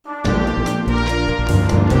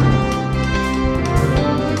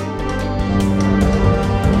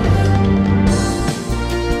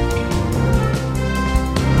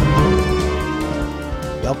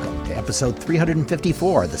episode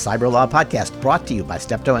 354 of the Cyber Law Podcast, brought to you by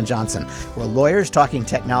Steptoe and Johnson. We're lawyers talking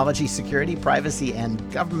technology, security, privacy,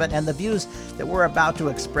 and government, and the views that we're about to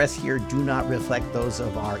express here do not reflect those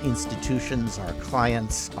of our institutions, our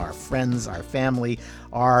clients, our friends, our family,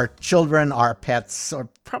 our children, our pets, or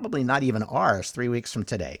probably not even ours 3 weeks from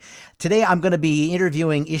today. Today, I'm going to be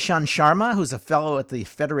interviewing Ishan Sharma, who's a fellow at the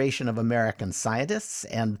Federation of American Scientists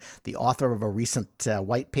and the author of a recent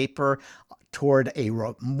white paper toward a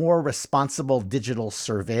more responsible digital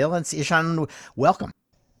surveillance. Ishan, welcome.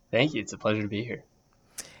 Thank you. It's a pleasure to be here.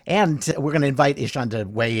 And we're going to invite Ishan to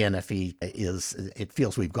weigh in if it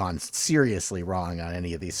feels we've gone seriously wrong on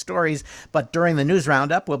any of these stories. But during the news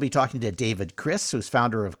roundup, we'll be talking to David Criss, who's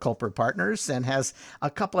founder of Culper Partners and has a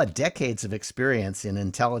couple of decades of experience in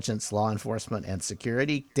intelligence, law enforcement, and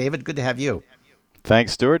security. David, good to have you.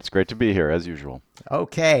 Thanks, Stuart. It's great to be here, as usual.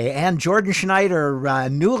 Okay. And Jordan Schneider,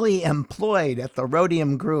 newly employed at the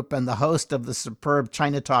Rhodium Group and the host of the superb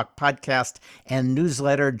China Talk podcast and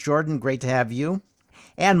newsletter. Jordan, great to have you.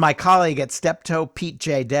 And my colleague at Steptoe, Pete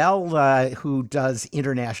J. Dell, who does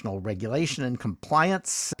international regulation and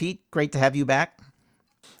compliance. Pete, great to have you back.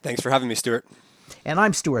 Thanks for having me, Stuart. And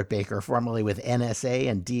I'm Stuart Baker, formerly with NSA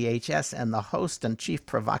and DHS, and the host and chief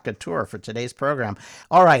provocateur for today's program.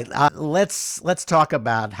 All right, let's talk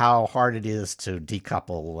about how hard it is to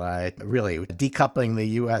decouple, really decoupling the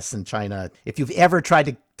U.S. and China. If you've ever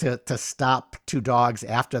tried to stop two dogs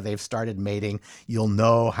after they've started mating, you'll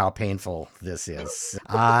know how painful this is.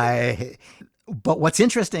 But what's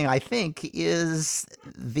interesting, I think, is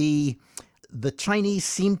the Chinese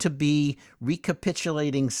seem to be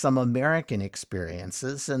recapitulating some American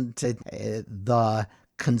experiences, and the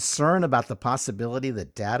concern about the possibility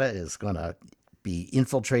that data is going to be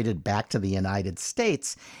infiltrated back to the United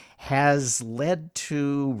States has led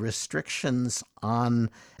to restrictions on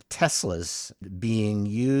Teslas being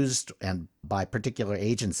used and by particular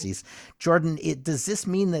agencies. Jordan, does this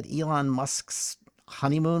mean that Elon Musk's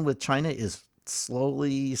honeymoon with China is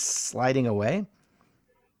slowly sliding away?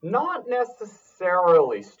 Not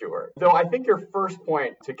necessarily, Stuart. Though I think your first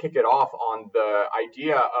point to kick it off on the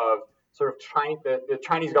idea of sort of the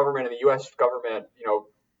Chinese government and the U.S. government,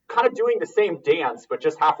 kind of doing the same dance, but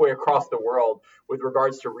just halfway across the world with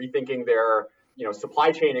regards to rethinking their,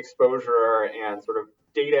 supply chain exposure and sort of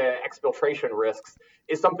data exfiltration risks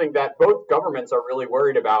is something that both governments are really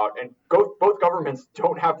worried about, and both governments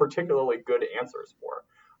don't have particularly good answers for.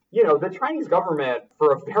 The Chinese government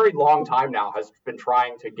for a very long time now has been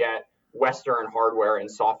trying to get Western hardware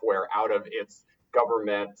and software out of its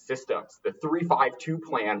government systems. The 352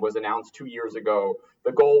 plan was announced 2 years ago.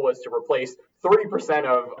 The goal was to replace 30%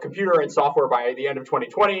 of computer and software by the end of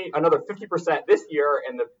 2020, another 50% this year,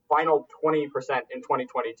 and the final 20% in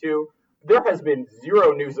 2022. There has been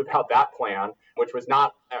zero news about that plan, which was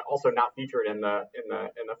also not featured in the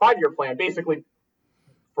 5-year plan. Basically,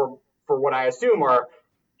 for what I assume are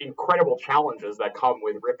incredible challenges that come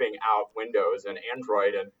with ripping out Windows and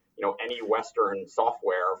Android and any Western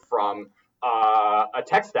software from a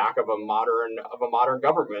tech stack of a modern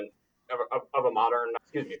government of a modern.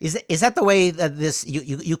 Excuse me. Is that the way that this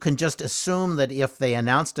you can just assume that if they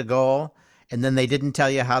announced a goal and then they didn't tell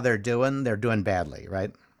you how they're doing badly,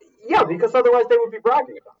 right? Yeah, because otherwise they would be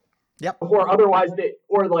bragging about it. Yep. Or otherwise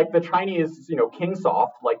like the Chinese,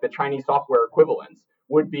 Kingsoft, like the Chinese software equivalents,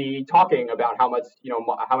 would be talking about how much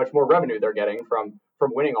more revenue they're getting from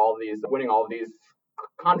winning all of these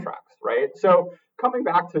contracts, right? So coming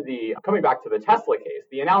back to the Tesla case,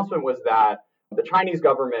 the announcement was that the Chinese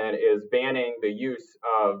government is banning the use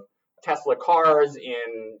of Tesla cars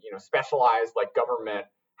in specialized like government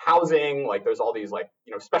housing. Like there's all these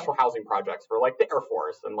special housing projects for like the Air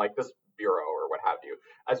Force and like this bureau or what have you,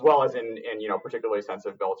 as well as in particularly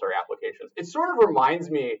sensitive military applications. It sort of reminds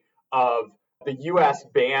me of the U.S.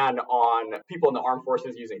 ban on people in the armed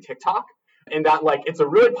forces using TikTok, and that it's a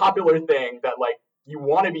really popular thing that you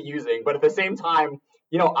want to be using, but at the same time,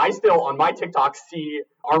 I still on my TikTok see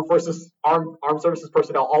armed services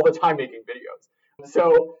personnel all the time making videos.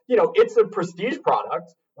 So it's a prestige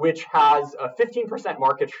product which has a 15%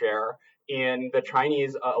 market share in the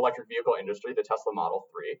Chinese electric vehicle industry, the Tesla Model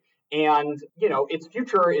 3, and its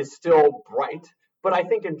future is still bright. But I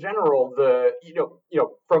think in general,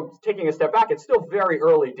 from taking a step back, it's still very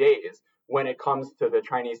early days when it comes to the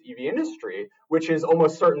Chinese EV industry, which is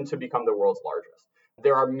almost certain to become the world's largest.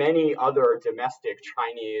 There are many other domestic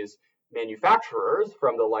Chinese manufacturers,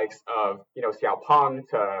 from the likes of Xiaopeng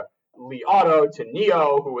to Li Auto to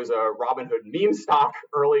NIO, who was a Robinhood meme stock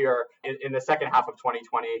earlier in the second half of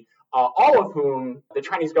 2020, all of whom the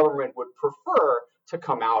Chinese government would prefer to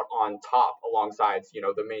come out on top alongside,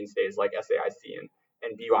 the mainstays like SAIC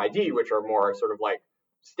and BYD, which are more sort of like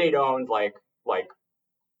state-owned, like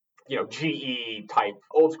GE type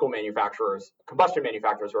old school manufacturers, combustion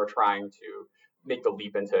manufacturers who are trying to make the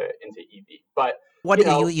leap into EV. But What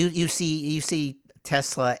do you see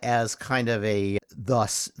Tesla as kind of I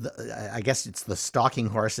guess it's the stalking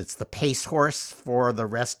horse, it's the pace horse for the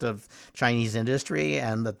rest of Chinese industry,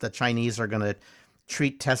 and that the Chinese are going to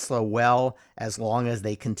treat Tesla well as long as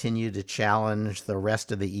they continue to challenge the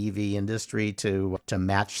rest of the EV industry to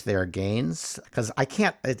match their gains? Because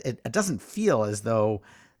it doesn't feel as though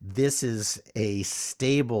this is a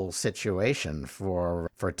stable situation for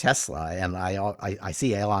Tesla. And I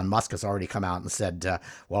see Elon Musk has already come out and said,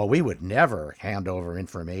 well, we would never hand over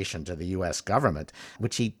information to the U.S. government,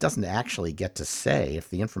 which he doesn't actually get to say. If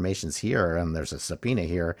the information's here and there's a subpoena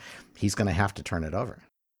here, he's going to have to turn it over.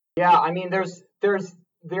 Yeah, I mean, there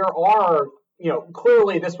are,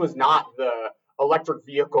 clearly this was not the electric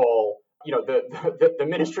vehicle, the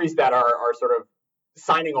ministries that are sort of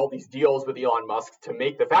signing all these deals with Elon Musk to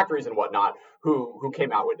make the factories and whatnot, who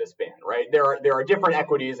came out with this ban, right? There are different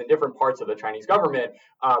equities in different parts of the Chinese government,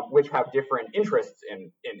 which have different interests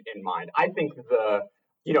in mind. I think the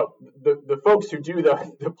folks who do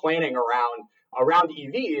the planning around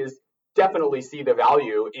EVs definitely see the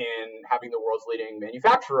value in having the world's leading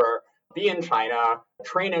manufacturer be in China,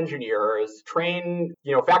 train engineers, train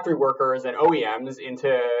factory workers and OEMs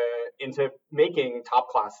into making top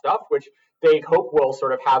class stuff, which they hope will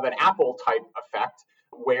sort of have an Apple type effect,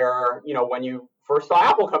 where when you first saw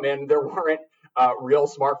Apple come in, there weren't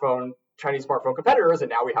real Chinese smartphone competitors, and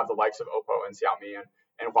now we have the likes of Oppo and Xiaomi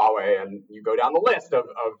and Huawei, and you go down the list of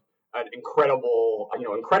an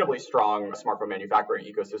incredibly strong smartphone manufacturing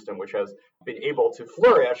ecosystem, which has been able to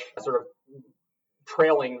flourish, sort of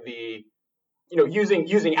trailing the,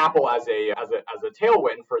 using Apple as a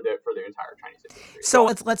tailwind for the entire Chinese industry. So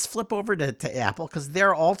let's flip over to Apple, because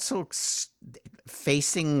they're also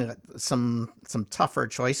facing some tougher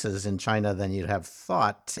choices in China than you'd have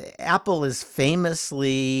thought. Apple is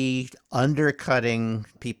famously undercutting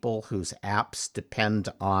people whose apps depend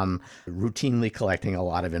on routinely collecting a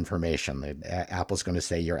lot of information. Apple's going to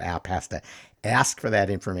say your app has to ask for that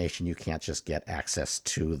information. You can't just get access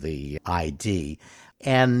to the ID.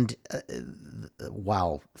 And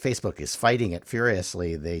while Facebook is fighting it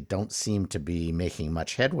furiously, they don't seem to be making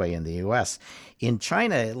much headway in the US. In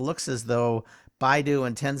China, it looks as though Baidu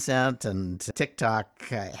and Tencent and TikTok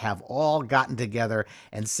have all gotten together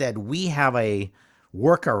and said, we have a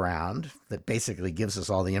workaround that basically gives us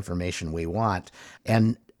all the information we want.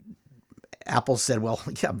 And Apple said, well,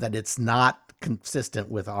 yeah, that it's not consistent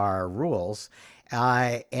with our rules.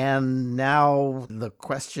 And now the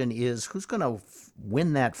question is, who's going to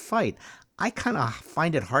win that fight? I kind of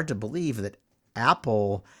find it hard to believe that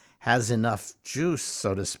Apple has enough juice,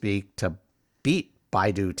 so to speak, to beat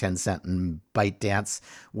Baidu, Tencent, and ByteDance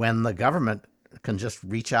when the government can just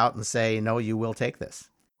reach out and say, no, you will take this.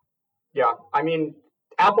 Yeah, I mean,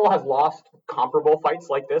 Apple has lost comparable fights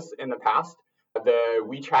like this in the past. The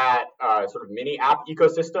WeChat sort of mini app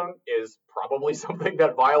ecosystem is probably something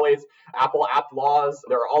that violates Apple app laws.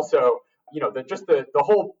 There are also, the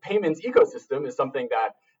whole payments ecosystem is something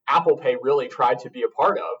that Apple Pay really tried to be a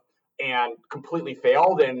part of and completely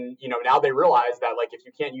failed. And, now they realize that, like, if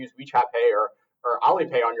you can't use WeChat Pay or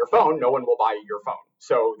Alipay on your phone, no one will buy your phone.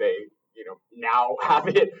 So they, now have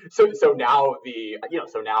it. So now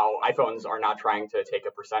so now iPhones are not trying to take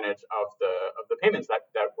a percentage of the payments that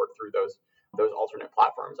work through those alternate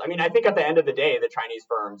platforms. I mean, I think at the end of the day, the Chinese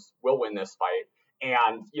firms will win this fight.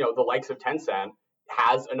 And, the likes of Tencent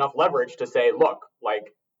has enough leverage to say, look,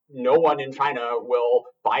 like, no one in China will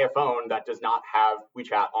buy a phone that does not have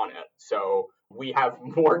WeChat on it. So we have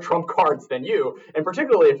more trump cards than you. And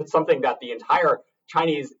particularly if it's something that the entire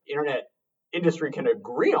Chinese internet industry can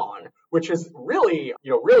agree on, which is really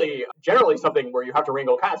generally something where you have to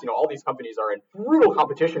wrangle cats. All these companies are in brutal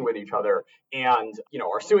competition with each other and,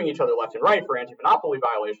 are suing each other left and right for anti-monopoly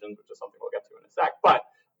violations, which is something we'll get to in a sec. But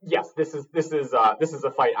yes, this is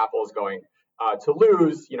a fight Apple is going to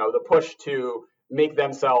lose. The push to make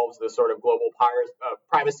themselves the sort of global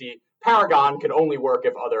privacy paragon can only work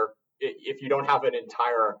if you don't have an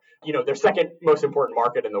entire, their second most important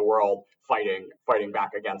market in the world fighting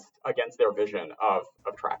back against their vision of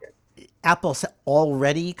tracking. Apple's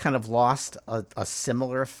already kind of lost a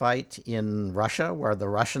similar fight in Russia, where the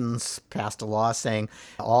Russians passed a law saying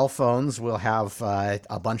all phones will have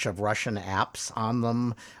a bunch of Russian apps on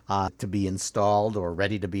them to be installed or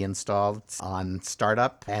ready to be installed on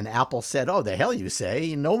startup. And Apple said, oh, the hell you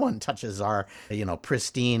say? No one touches our,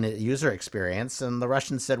 pristine user experience. And the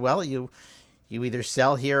Russians said, well, you You either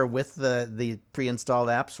sell here with the pre-installed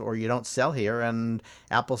apps or you don't sell here. And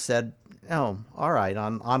Apple said, oh, all right,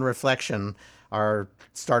 on reflection, our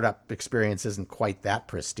startup experience isn't quite that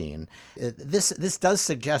pristine. This does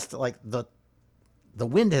suggest like the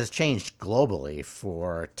wind has changed globally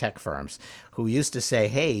for tech firms who used to say,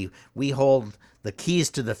 hey, we hold the keys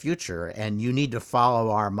to the future and you need to follow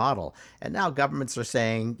our model. And now governments are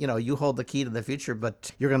saying, you hold the key to the future, but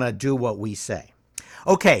you're going to do what we say.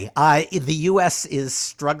 Okay, the U.S. is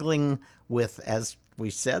struggling with, as we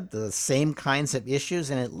said, the same kinds of issues,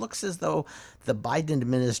 and it looks as though the Biden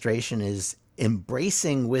administration is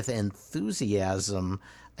embracing with enthusiasm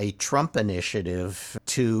a Trump initiative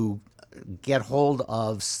to get hold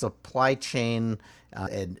of supply chain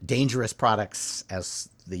and dangerous products, as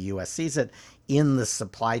the U.S. sees it, in the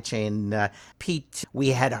supply chain. Pete, we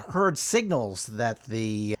had heard signals that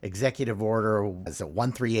the executive order was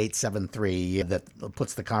 13873 that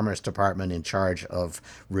puts the Commerce Department in charge of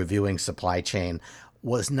reviewing supply chain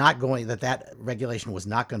was not going, that regulation was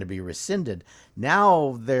not going to be rescinded.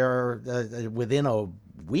 Now they're within a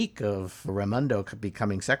week of Raimondo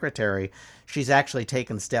becoming secretary, she's actually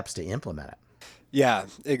taken steps to implement it. Yeah,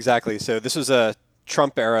 exactly. So this was a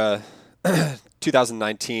Trump era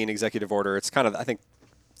 2019 executive order. It's kind of, I think,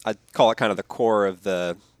 I'd call it kind of the core of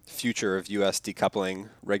the future of U.S. decoupling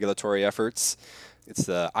regulatory efforts. It's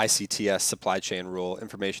the ICTS supply chain rule,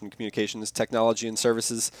 Information Communications Technology and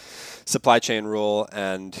Services supply chain rule.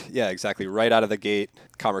 And yeah, exactly. Right out of the gate,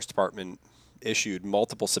 Commerce Department issued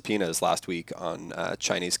multiple subpoenas last week on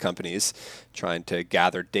Chinese companies trying to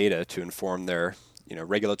gather data to inform their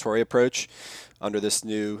regulatory approach under this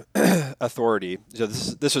new authority. So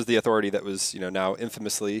this was the authority that was now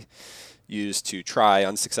infamously used to try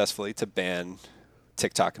unsuccessfully to ban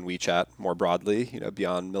TikTok and WeChat more broadly,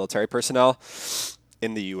 beyond military personnel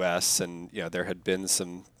in the U.S. And there had been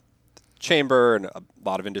some chamber and a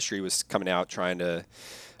lot of industry was coming out trying to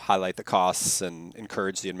highlight the costs and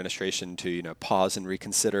encourage the administration to pause and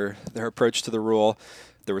reconsider their approach to the rule.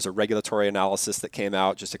 There was a regulatory analysis that came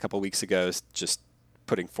out just a couple weeks ago, just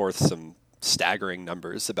putting forth some staggering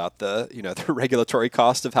numbers about the the regulatory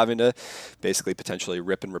cost of having to basically potentially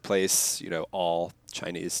rip and replace all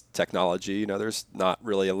Chinese technology. There's not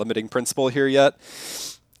really a limiting principle here yet,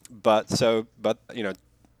 but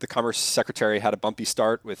the Commerce Secretary had a bumpy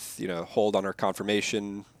start with hold on her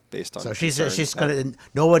confirmation based on. So she's going to,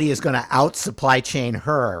 nobody is going to out supply chain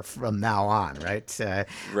her from now on, right?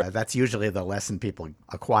 Right. That's usually the lesson people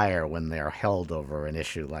acquire when they're held over an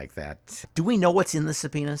issue like that. Do we know what's in the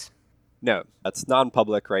subpoenas? No, that's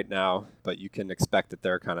non-public right now, but you can expect that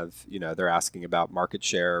they're kind of, they're asking about market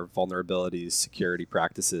share, vulnerabilities, security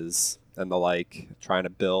practices, and the like, trying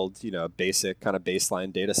to build, a basic kind of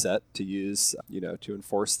baseline data set to use, to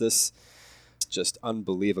enforce this just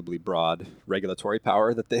unbelievably broad regulatory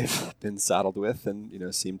power that they've been saddled with and,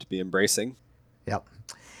 seem to be embracing. Yep.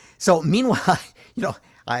 So meanwhile,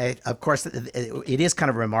 of course, it is kind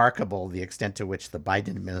of remarkable the extent to which the Biden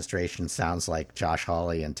administration sounds like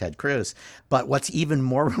Xi-Hawley and Ted Cruz. But what's even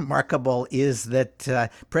more remarkable is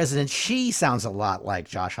that President Xi sounds a lot like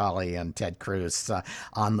Xi-Hawley and Ted Cruz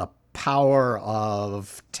on the power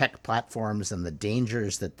of tech platforms and the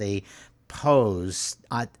dangers that they pose.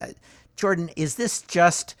 Jordan, is this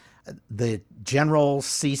just the general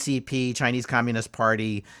CCP, Chinese Communist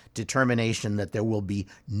Party, determination that there will be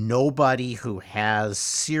nobody who has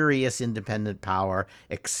serious independent power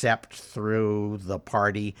except through the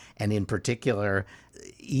party, and in particular,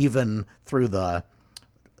 even through the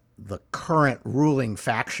current ruling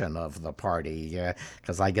faction of the party?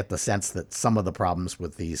 Because I get the sense that some of the problems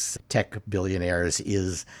with these tech billionaires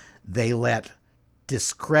is they let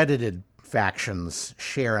discredited factions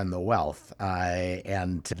share in the wealth,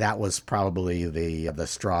 and that was probably the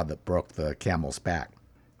straw that broke the camel's back.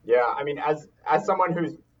 Yeah, I mean, as someone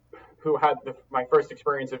who had my first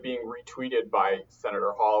experience of being retweeted by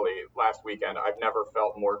Senator Hawley last weekend, I've never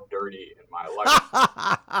felt more dirty in my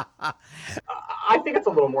life. I think it's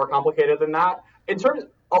a little more complicated than that. In terms,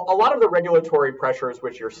 a lot of the regulatory pressures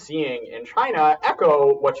which you're seeing in China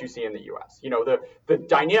echo what you see in the U.S. The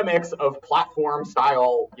dynamics of platform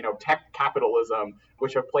style, tech capitalism,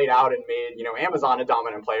 which have played out and made, Amazon a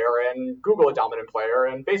dominant player and Google a dominant player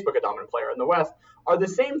and Facebook a dominant player in the West, are the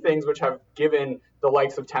same things which have given the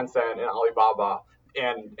likes of Tencent and Alibaba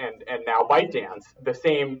and now ByteDance the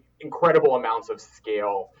same incredible amounts of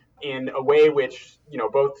scale in a way which,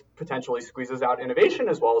 both potentially squeezes out innovation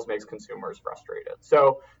as well as makes consumers frustrated.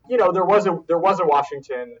 So, there was a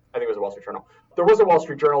Washington, I think it was a Wall Street Journal. There was a Wall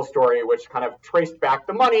Street Journal story which kind of traced back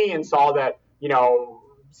the money and saw that,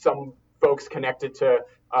 some folks connected to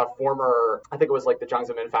former, I think it was like the Jiang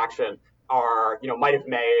Zemin faction, are, might have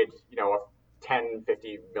made, 10,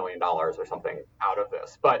 $50 million or something out of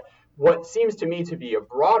this. But what seems to me to be a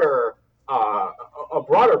broader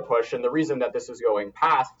push, and the reason that this is going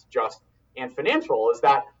past just and financial, is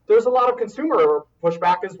that there's a lot of consumer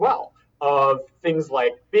pushback as well of things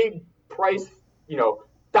like big price,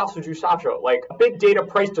 like big data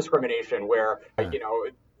price discrimination, where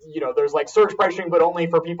there's like surge pricing, but only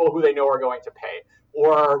for people who they know are going to pay,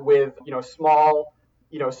 or with small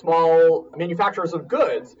manufacturers of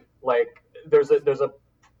goods. Like there's a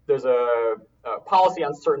policy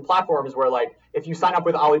on certain platforms where, like, if you sign up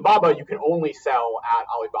with Alibaba, you can only sell at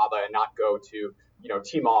Alibaba and not go to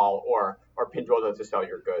Tmall or Pinduoduo to sell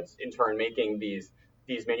your goods. In turn, making these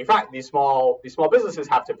small businesses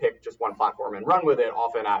have to pick just one platform and run with it,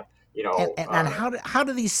 often at And how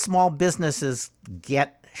do these small businesses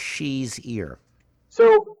get Xi's ear?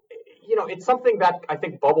 So, it's something that I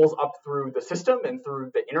think bubbles up through the system and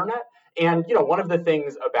through the internet. And, one of the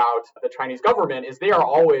things about the Chinese government is they are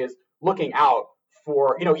always looking out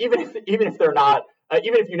for, even if they're not,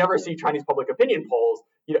 even if you never see Chinese public opinion polls,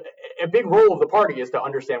 a big role of the party is to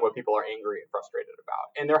understand what people are angry and frustrated about.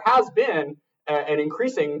 And there has been an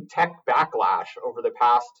increasing tech backlash over the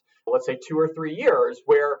past, let's say, 2 or 3 years,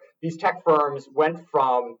 where these tech firms went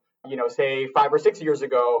from, say 5 or 6 years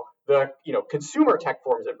ago, the consumer tech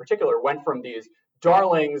firms in particular went from these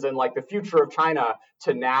darlings and like the future of China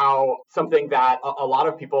to now something that a lot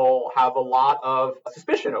of people have a lot of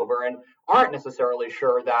suspicion over and aren't necessarily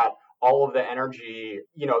sure that all of the energy,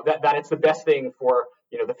 that it's the best thing for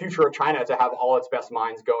the future of China to have all its best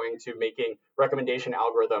minds going to making recommendation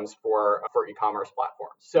algorithms for e-commerce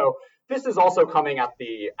platforms. So this is also coming at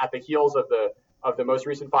the heels of the most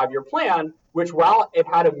recent 5-year plan, which, while it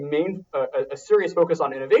had a serious focus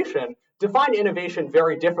on innovation, defined innovation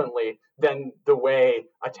very differently than the way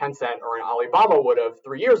a Tencent or an Alibaba would have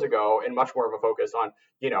 3 years ago, and much more of a focus on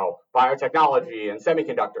biotechnology and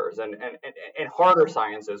semiconductors and harder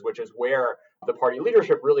sciences, which is where the party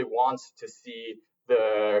leadership really wants to see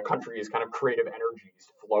the country's kind of creative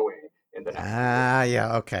energies flowing in the next years.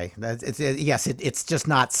 Yeah, okay. It's just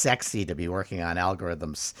not sexy to be working on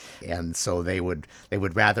algorithms, and so they would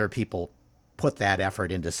rather people put that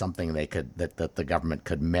effort into something that the government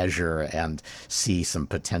could measure and see some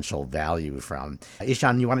potential value from.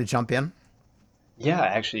 Ishan, you want to jump in? Yeah,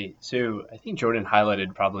 actually. So I think Jordan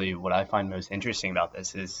highlighted probably what I find most interesting about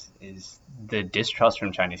this is the distrust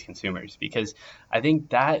from Chinese consumers, because I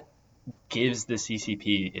think that gives the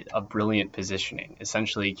CCP a brilliant positioning,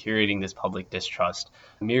 essentially curating this public distrust,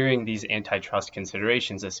 mirroring these antitrust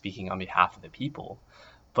considerations as speaking on behalf of the people,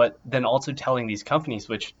 but then also telling these companies,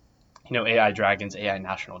 which, AI dragons, AI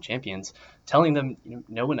national champions, telling them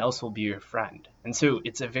no one else will be your friend. And so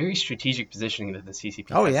it's a very strategic positioning that the CCP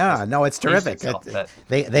Oh yeah, no, it's terrific.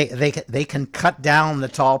 They can cut down the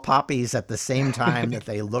tall poppies at the same time that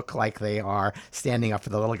they look like they are standing up for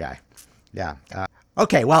the little guy. Yeah.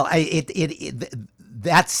 Okay, well,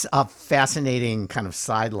 that's a fascinating kind of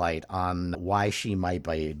sidelight on why Xi might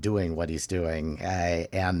be doing what he's doing,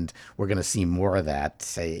 and we're going to see more of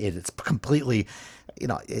that. It's completely,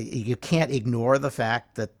 you can't ignore the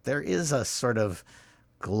fact that there is a sort of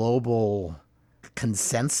global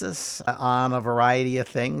consensus on a variety of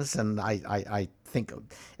things, and I think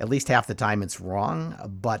at least half the time it's wrong,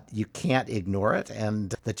 but you can't ignore it.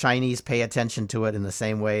 And the Chinese pay attention to it in the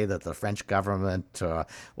same way that the French government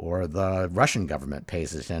or the Russian government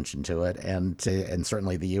pays attention to it, and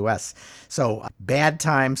certainly the U.S. So bad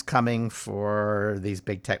times coming for these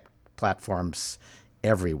big tech platforms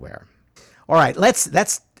everywhere. All right, let's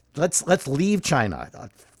leave China,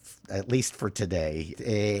 at least for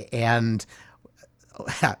today, and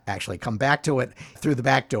actually come back to it through the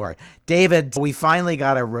back door. David, we finally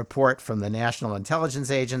got a report from the National Intelligence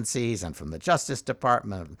Agencies and from the Justice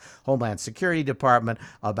Department, Homeland Security Department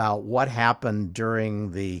about what happened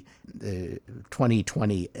during the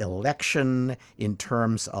 2020 election in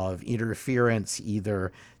terms of interference,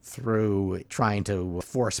 either through trying to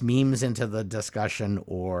force memes into the discussion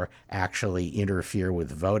or actually interfere with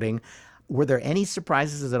voting. Were there any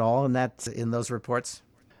surprises at all in those reports?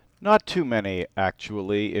 Not too many,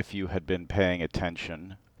 actually, if you had been paying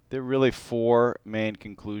attention. There are really 4 main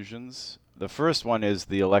conclusions. The first one is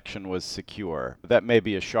the election was secure. That may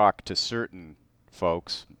be a shock to certain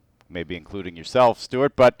folks, maybe including yourself,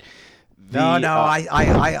 Stuart, but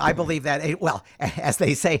I believe that. Well, as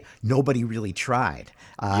they say, nobody really tried.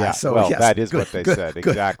 Yes, that is what they said. Good,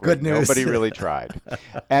 exactly. Good news. Nobody really tried.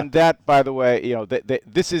 And that, by the way,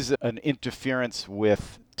 this is an interference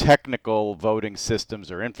with technical voting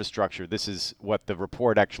systems or infrastructure. This is what the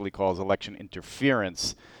report actually calls election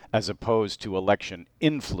interference as opposed to election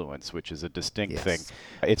influence, which is a distinct thing. Yes.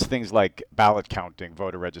 It's things like ballot counting,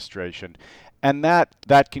 voter registration. And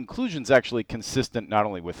that conclusion is actually consistent not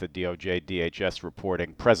only with the DOJ, DHS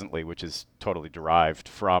reporting presently, which is totally derived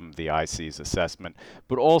from the IC's assessment,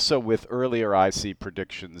 but also with earlier IC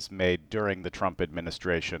predictions made during the Trump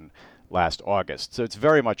administration last August. So it's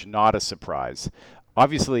very much not a surprise.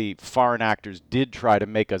 Obviously, foreign actors did try to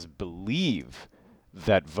make us believe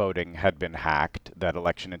that voting had been hacked, that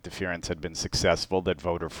election interference had been successful, that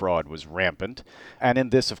voter fraud was rampant. And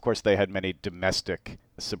in this, of course, they had many domestic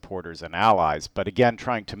supporters and allies. But again,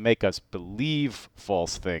 trying to make us believe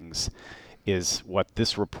false things is what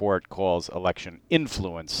this report calls election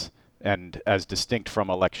influence. And as distinct from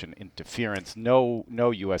election interference, no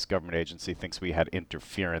U.S. government agency thinks we had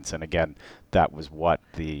interference. And again, that was what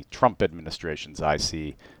the Trump administration's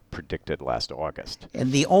IC predicted last August.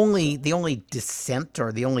 And the only dissent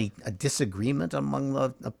or the only disagreement among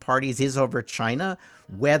the parties is over China,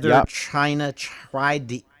 whether Yep. China tried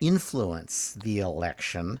to influence the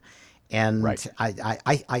election. And Right.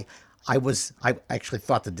 I actually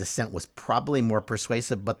thought the dissent was probably more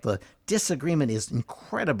persuasive, but the disagreement is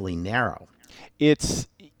incredibly narrow.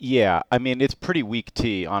 Yeah, I mean, it's pretty weak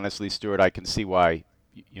tea, honestly, Stuart. I can see why,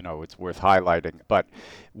 it's worth highlighting. But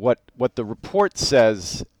what the report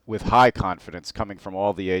says with high confidence coming from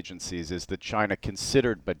all the agencies is that China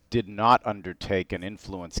considered but did not undertake an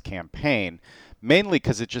influence campaign, mainly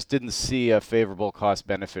because it just didn't see a favorable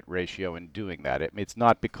cost-benefit ratio in doing that. It's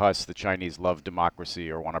not because the Chinese love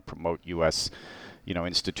democracy or want to promote U.S.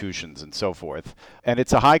 institutions and so forth. And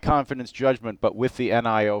it's a high confidence judgment, but with the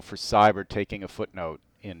NIO for cyber taking a footnote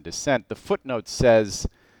in dissent, the footnote says,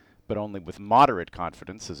 but only with moderate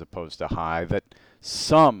confidence as opposed to high, that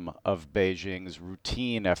some of Beijing's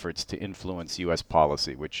routine efforts to influence U.S.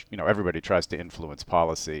 policy, which, everybody tries to influence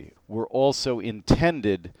policy, were also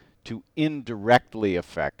intended to indirectly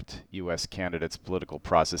affect U.S. candidates' political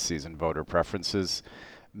processes and voter preferences,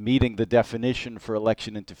 meeting the definition for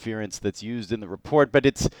election interference that's used in the report. But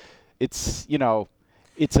it's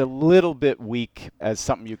a little bit weak as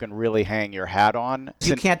something you can really hang your hat on.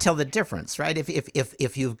 You can't tell the difference, right?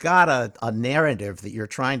 If you've got a narrative that you're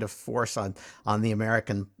trying to force on the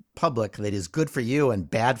American public that is good for you and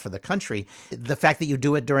bad for the country, the fact that you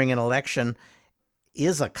do it during an election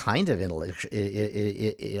is a kind of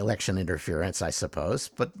election interference, I suppose,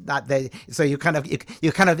 but not they. So you kind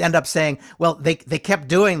of end up saying, well, they kept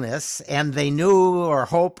doing this and they knew or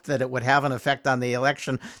hoped that it would have an effect on the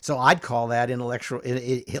election. So I'd call that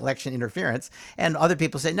election interference. And other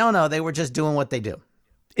people say, no, they were just doing what they do.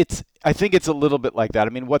 I think it's a little bit like that. I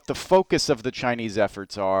mean, what the focus of the Chinese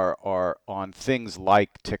efforts are on things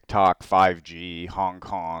like TikTok, 5G, Hong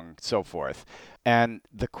Kong, so forth. And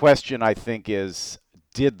the question, I think, is,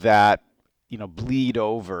 did that, bleed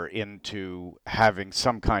over into having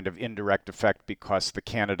some kind of indirect effect because the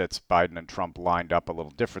candidates, Biden and Trump, lined up a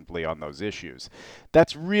little differently on those issues?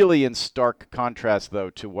 That's really in stark contrast, though,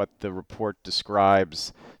 to what the report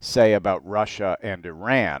describes, say, about Russia and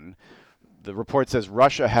Iran. The report says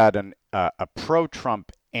Russia had a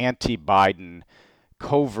pro-Trump, anti-Biden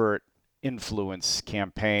covert influence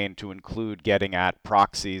campaign to include getting at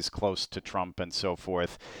proxies close to Trump and so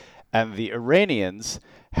forth. And the Iranians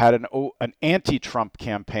had an anti-Trump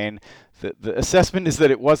campaign. The assessment is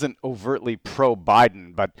that it wasn't overtly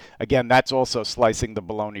pro-Biden, but again, that's also slicing the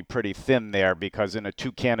bologna pretty thin there, because in a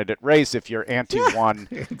two-candidate race, if you're anti-one,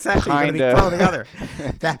 exactly, you're going to be pro the other.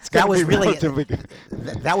 That was really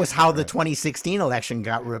that was how the 2016 election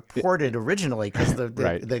got reported originally, because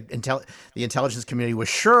the intelligence community was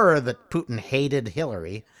sure that Putin hated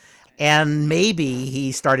Hillary, and maybe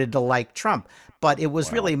he started to like Trump, but it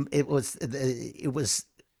was really it was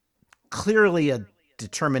clearly a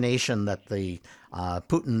determination that the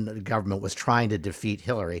Putin government was trying to defeat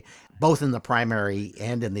Hillary, both in the primary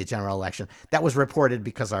and in the general election. That was reported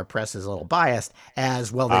because our press is a little biased,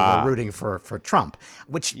 as well they were rooting for Trump.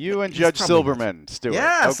 Which you and Judge Silberman, Stuart.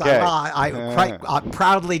 Yes, okay. I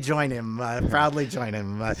proudly join him.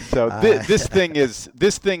 So this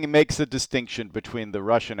thing makes a distinction between the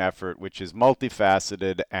Russian effort, which is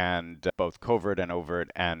multifaceted and both covert and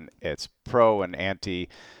overt, and it's pro and anti.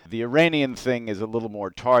 The Iranian thing is a little more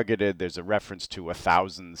targeted. There's a reference to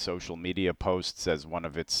 1,000 social media posts as one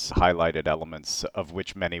of its highlighted elements, of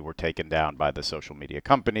which many were taken down by the social media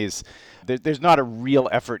companies. There's not a real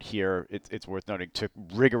effort here, it's worth noting, to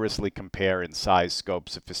rigorously compare in size, scope,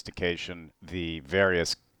 sophistication the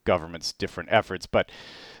various governments' different efforts. But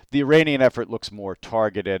the Iranian effort looks more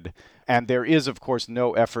targeted. And there is, of course,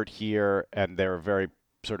 no effort here, and there are very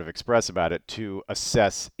sort of express about it, to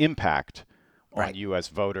assess impact on Right. U.S.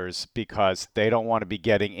 voters, because they don't want to be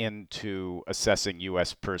getting into assessing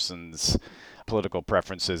U.S. persons' political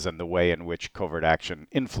preferences and the way in which covert action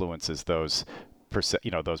influences those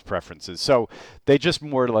those preferences. So they just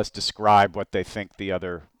more or less describe what they think the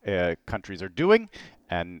other countries are doing,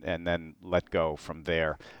 and then let go from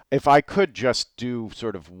there. If I could just do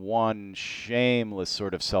sort of one shameless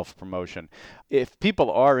sort of self-promotion, if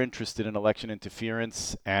people are interested in election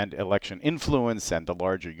interference and election influence and the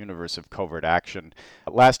larger universe of covert action,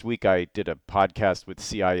 last week I did a podcast with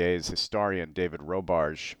CIA's historian David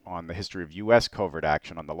Robarge on the history of U.S. covert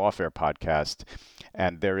action on the Lawfare podcast.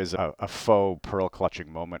 And there is a faux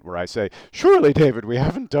pearl-clutching moment where I say, surely, David, we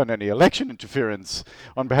haven't done any election interference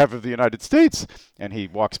on behalf of the United States. And he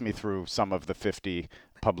walks me through some of the 50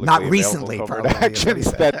 publicly Not available recently, covert probably, is what he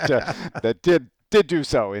actions said. that did do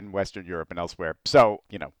so in Western Europe and elsewhere. So,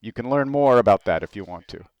 you can learn more about that if you want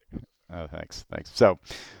to. Thanks. So,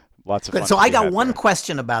 lots of Good. fun So to I be got had one there.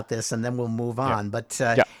 question about this, and then we'll move Yeah. on. But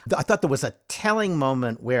Yeah. I thought there was a telling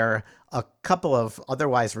moment where a couple of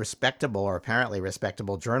otherwise respectable, or apparently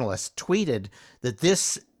respectable, journalists tweeted that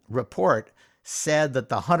this report said that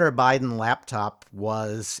the Hunter Biden laptop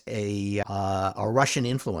was a Russian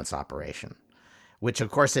influence operation, which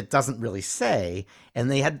of course it doesn't really say,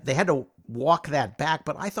 and they had to walk that back.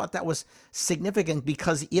 But I thought that was significant,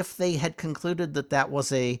 because if they had concluded that that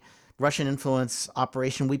was a Russian influence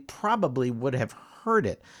operation, we probably would have heard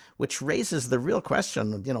it, which raises the real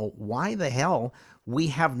question, why the hell we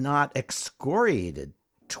have not excoriated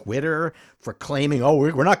Twitter for claiming, oh,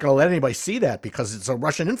 we're not going to let anybody see that because it's a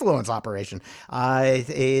Russian influence operation. That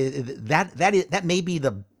may be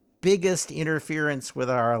the biggest interference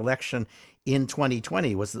with our election in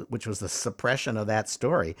 2020, which was the suppression of that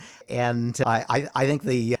story. And I think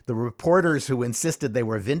the reporters who insisted they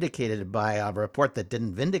were vindicated by a report that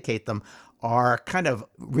didn't vindicate them are kind of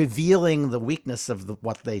revealing the weakness of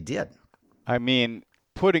what they did. I mean,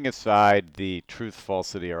 putting aside the truth,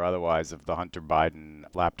 falsity, or otherwise of the Hunter Biden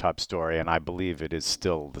laptop story, and I believe it is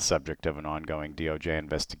still the subject of an ongoing DOJ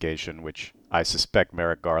investigation, which I suspect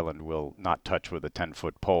Merrick Garland will not touch with a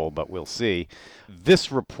 10-foot pole, but we'll see.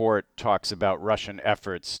 This report talks about Russian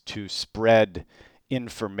efforts to spread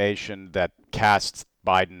information that casts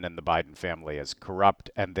Biden and the Biden family as corrupt,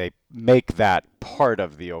 and they make that part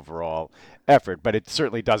of the overall effort. But it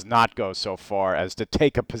certainly does not go so far as to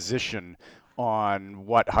take a position on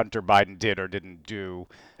what Hunter Biden did or didn't do.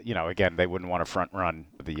 Again, they wouldn't want to front run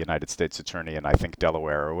the United States attorney in, I think,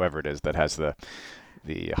 Delaware or whoever it is that has the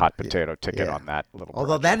hot potato ticket Yeah. on that little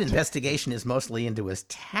Although that project. investigation is mostly into his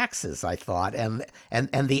taxes, I thought, and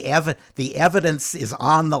the evidence is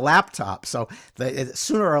on the laptop. So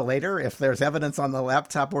sooner or later, if there's evidence on the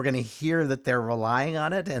laptop, we're going to hear that they're relying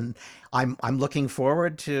on it. And I'm looking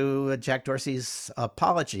forward to Jack Dorsey's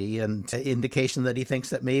apology and indication that he thinks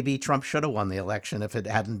that maybe Trump should have won the election if it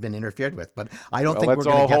hadn't been interfered with. But I don't Well, think let's we're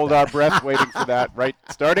going all to get hold that. our breath waiting for that, right?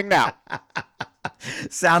 Starting now.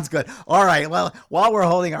 Sounds good. All right. Well, while we're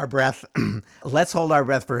holding our breath, let's hold our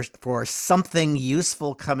breath for something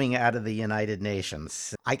useful coming out of the United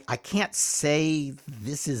Nations. I can't say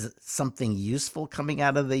this is something useful coming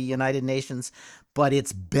out of the United Nations, but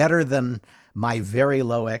it's better than my very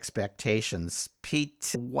low expectations.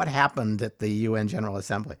 Pete, what happened at the UN General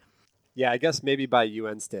Assembly? Yeah, I guess maybe by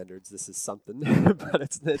UN standards, this is something, but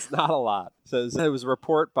it's not a lot. So it was a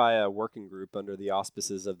report by a working group under the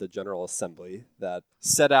auspices of the General Assembly that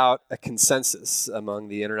set out a consensus among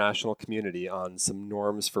the international community on some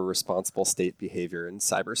norms for responsible state behavior in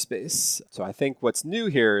cyberspace. So I think what's new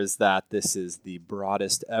here is that this is the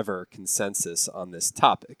broadest ever consensus on this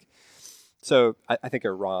topic. So I think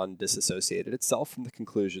Iran disassociated itself from the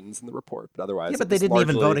conclusions in the report, but otherwise, Yeah, but they didn't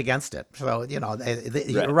even vote against it. So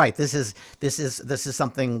you're right. This is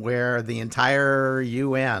something where the entire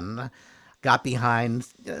UN got behind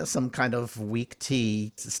some kind of weak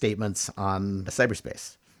tea statements on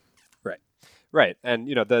cyberspace. Right, and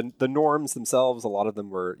the norms themselves, a lot of them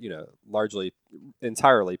were largely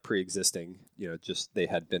entirely pre-existing. Just they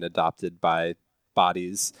had been adopted by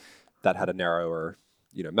bodies that had a narrower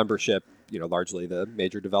membership. Largely the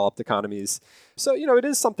major developed economies. So it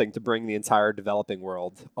is something to bring the entire developing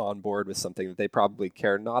world on board with something that they probably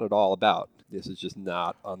care not at all about. This is just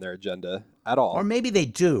not on their agenda at all. Or maybe they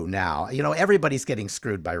do now. Everybody's getting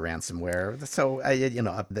screwed by ransomware. So,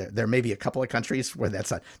 there may be a couple of countries where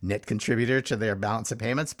that's a net contributor to their balance of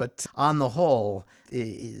payments. But on the whole,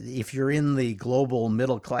 if you're in the global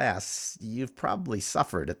middle class, you've probably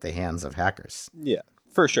suffered at the hands of hackers. Yeah,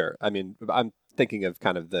 for sure. I mean, I'm thinking of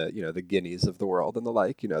kind of the, the Guineas of the world and the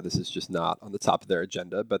like. This is just not on the top of their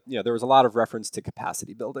agenda. But, there was a lot of reference to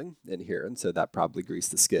capacity building in here. And so that probably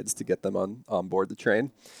greased the skids to get them on board the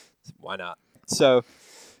train. Why not? So,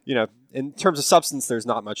 in terms of substance, there's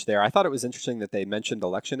not much there. I thought it was interesting that they mentioned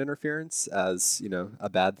election interference as, a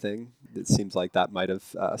bad thing. It seems like that might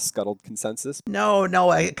have scuttled consensus. No,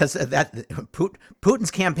 because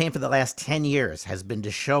Putin's campaign for the last 10 years has been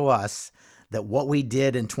to show us that what we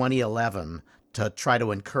did in 2011 to try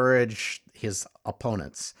to encourage his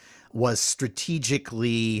opponents was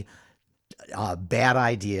strategically a bad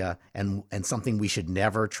idea and something we should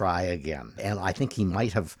never try again. And I think he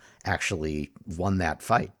might have actually won that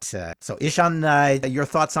fight. So Ishan, your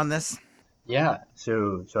thoughts on this? Yeah.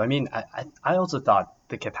 So I mean, I also thought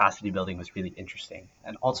the capacity building was really interesting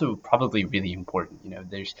and also probably really important.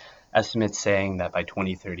 There's estimates saying that by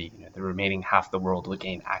 2030, the remaining half the world will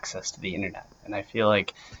gain access to the internet. And I feel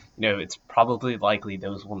like, it's probably likely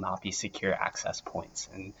those will not be secure access points.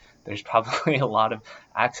 And there's probably a lot of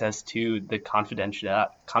access to the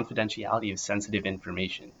confidentiality of sensitive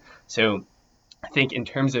information. So I think in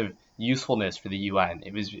terms of usefulness for the UN,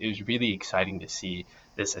 it was really exciting to see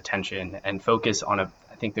this attention and focus on I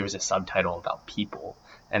think there was a subtitle about people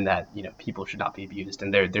and that, people should not be abused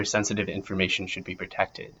and their sensitive information should be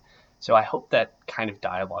protected. So I hope that kind of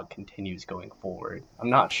dialogue continues going forward. I'm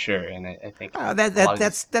not sure, and I think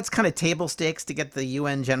that's kind of table stakes to get the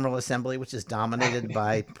UN General Assembly, which is dominated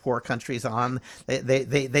by poor countries, on.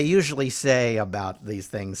 They usually say about these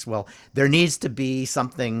things, well, there needs to be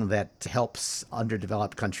something that helps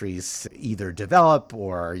underdeveloped countries either develop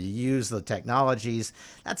or use the technologies.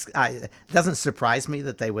 It doesn't surprise me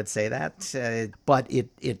that they would say that, but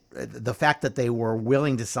the fact that they were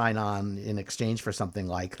willing to sign on in exchange for something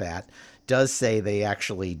like that does say they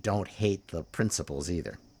actually don't hate the principles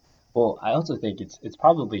either. Well, I also think it's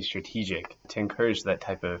probably strategic to encourage that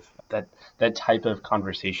type of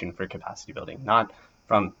conversation for capacity building, not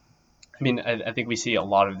from. I mean, I think we see a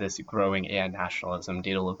lot of this growing AI nationalism,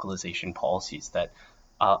 data localization policies that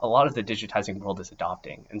a lot of the digitizing world is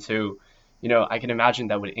adopting, and so. I can imagine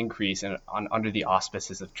that would increase under the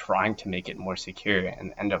auspices of trying to make it more secure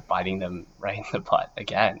and end up biting them right in the butt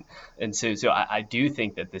again. And so I do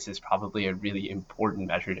think that this is probably a really important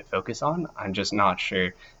measure to focus on. I'm just not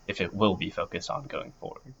sure if it will be focused on going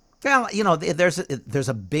forward. Well, there's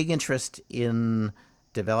a big interest in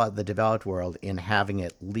the developed world in having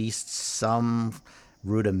at least some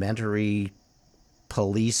rudimentary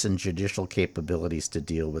police and judicial capabilities to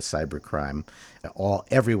deal with cybercrime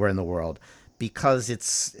everywhere in the world, because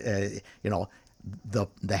it's the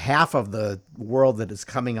half of the world that is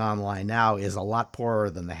coming online now is a lot poorer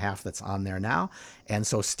than the half that's on there now, and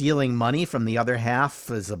so stealing money from the other half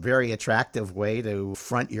is a very attractive way to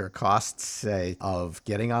front your costs of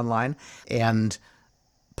getting online. And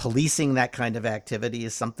policing that kind of activity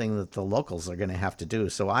is something that the locals are going to have to do.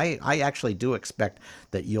 So I actually do expect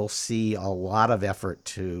that you'll see a lot of effort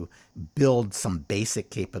to build some basic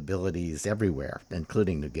capabilities everywhere,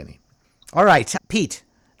 including New Guinea. All right, Pete,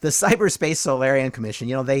 the Cyberspace Solarian Commission,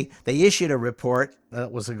 they issued a report.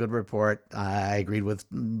 That was a good report. I agreed with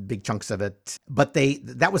big chunks of it. But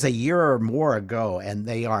that was a year or more ago, and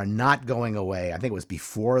they are not going away. I think it was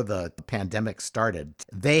before the pandemic started.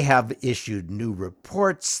 They have issued new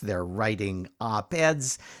reports. They're writing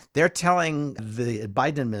op-eds. They're telling the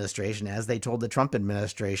Biden administration, as they told the Trump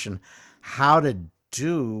administration, how to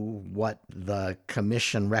do what the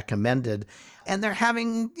commission recommended. And they're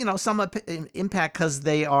having, some impact because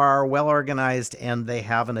they are well organized and they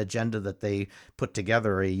have an agenda that they put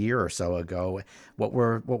together a year or so ago. What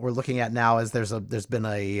we're looking at now is there's been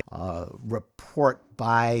a report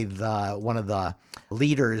by one of the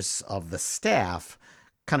leaders of the staff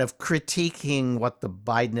kind of critiquing what the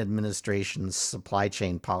Biden administration's supply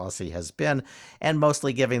chain policy has been, and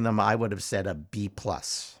mostly giving them, I would have said, a B+.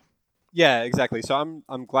 Yeah, exactly. So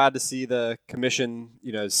I'm glad to see the commission,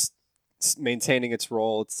 maintaining its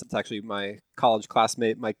role. It's actually my college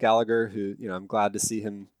classmate Mike Gallagher, who I'm glad to see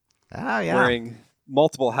him wearing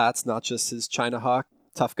multiple hats, not just his China Hawk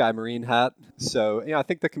tough guy Marine hat. So I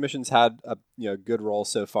think the commission's had a good role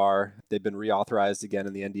so far. They've been reauthorized again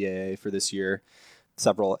in the NDAA for this year.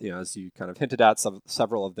 Several, as you kind of hinted at,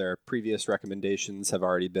 several of their previous recommendations have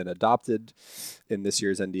already been adopted in this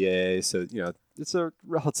year's NDAA. So, it's a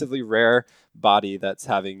relatively rare body that's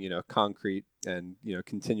having, concrete and,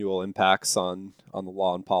 continual impacts on the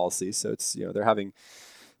law and policy. So it's,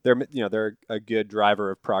 they're a good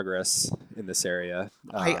driver of progress in this area.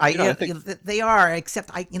 I think they are, except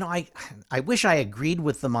I wish I agreed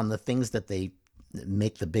with them on the things that they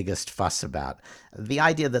make the biggest fuss about. The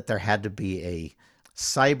idea that there had to be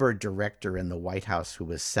cyber director in the White House who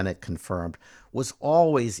was Senate confirmed was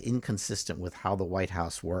always inconsistent with how the White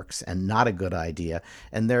House works and not a good idea.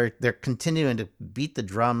 And they're continuing to beat the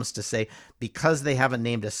drums to say because they haven't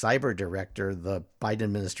named a cyber director, the Biden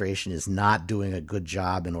administration is not doing a good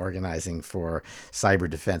job in organizing for cyber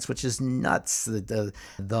defense, which is nuts. The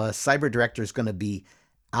cyber director is going to be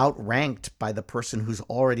outranked by the person who's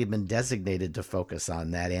already been designated to focus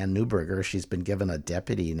on that, Ann Neuberger. She's been given a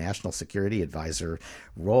deputy national security advisor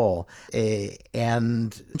role.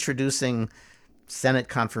 And introducing Senate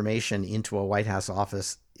confirmation into a White House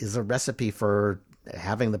office is a recipe for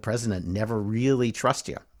having the president never really trust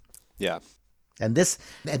you. Yeah. And this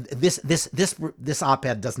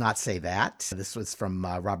op-ed does not say that. This was from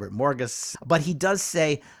Robert Morgus, but he does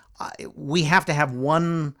say we have to have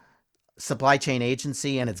one supply chain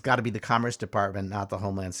agency, and it's got to be the Commerce Department, not the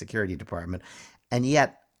Homeland Security Department. And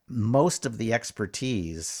yet, most of the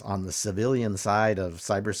expertise on the civilian side of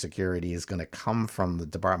cybersecurity is going to come from the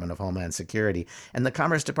Department of Homeland Security. And the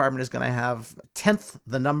Commerce Department is going to have a tenth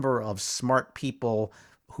the number of smart people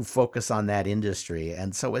who focus on that industry.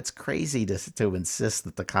 And so it's crazy to insist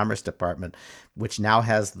that the Commerce Department, which now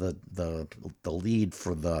has the lead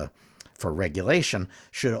for regulation,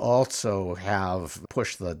 should also have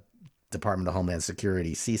pushed the Department of Homeland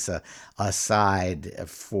Security, CISA, aside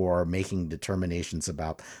for making determinations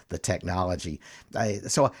about the technology.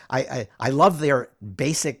 I love their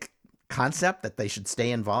basic concept that they should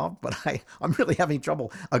stay involved, but I'm really having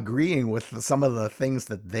trouble agreeing with some of the things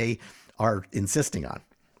that they are insisting on.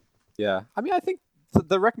 Yeah. I mean, I think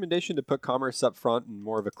the recommendation to put commerce up front and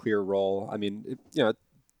more of a clear role, I mean,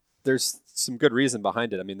 there's some good reason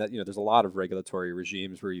behind it. I mean, there's a lot of regulatory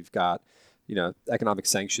regimes where you've got economic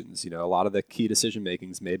sanctions. A lot of the key decision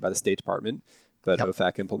making is made by the State Department, but Yep.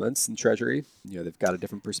 OFAC implements and Treasury. They've got a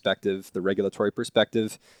different perspective, the regulatory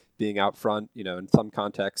perspective being out front. In some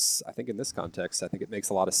contexts, I think in this context, I think it makes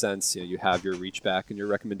a lot of sense. You have your reach back and your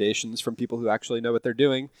recommendations from people who actually know what they're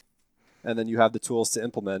doing, and then you have the tools to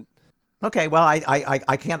implement. Okay, well,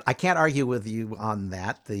 I can't argue with you on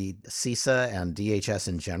that. The CISA and DHS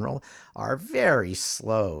in general are very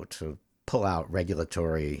slow to pull out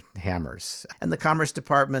regulatory hammers, and the Commerce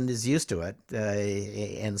Department is used to it.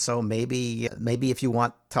 And so maybe if you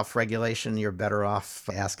want tough regulation, you're better off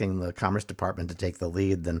asking the Commerce Department to take the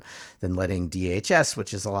lead than letting DHS,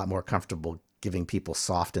 which is a lot more comfortable giving people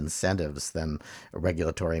soft incentives than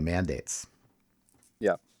regulatory mandates.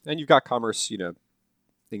 Yeah, and you've got commerce,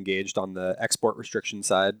 engaged on the export restriction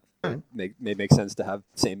side. It may make sense to have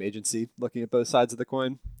same agency looking at both sides of the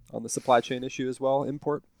coin on the supply chain issue as well,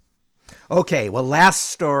 import. Okay, well, last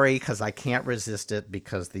story, because I can't resist it,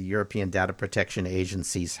 because the European data protection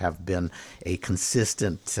agencies have been a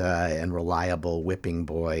consistent and reliable whipping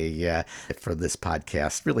boy for this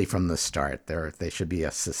podcast, really from the start. They should be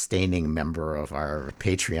a sustaining member of our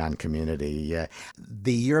Patreon community.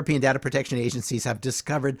 The European data protection agencies have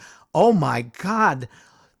discovered, oh my God,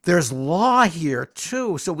 there's law here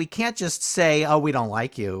too. So we can't just say, oh, we don't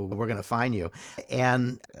like you, we're going to fine you.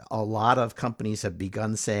 And a lot of companies have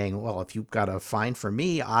begun saying, well, if you've got a fine for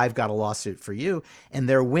me, I've got a lawsuit for you. And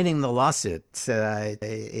they're winning the lawsuit.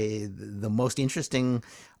 The most interesting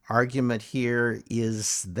argument here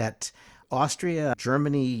is that Austria,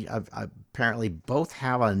 Germany apparently both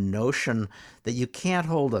have a notion that you can't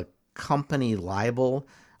hold a company liable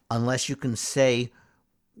unless you can say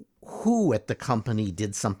who at the company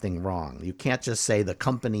did something wrong. You can't just say the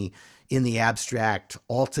company in the abstract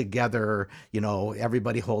altogether,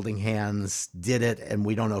 everybody holding hands did it and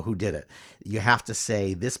we don't know who did it. You have to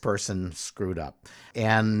say this person screwed up.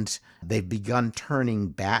 And they've begun turning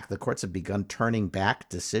back, the courts have begun turning back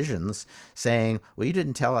decisions saying, well, you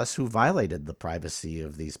didn't tell us who violated the privacy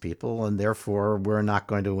of these people, and therefore we're not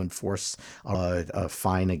going to enforce a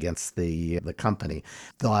fine against the company.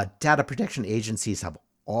 The data protection agencies have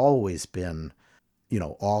always been,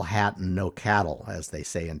 all hat and no cattle, as they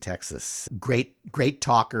say in Texas. Great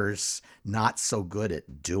talkers, not so good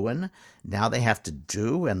at doing. Now they have to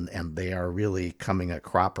do, and they are really coming a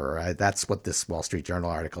cropper. That's what this Wall Street Journal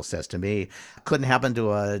article says to me. Couldn't happen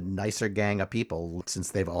to a nicer gang of people,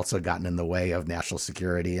 since they've also gotten in the way of national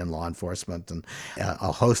security and law enforcement and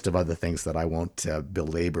a host of other things that I won't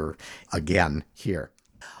belabor again here.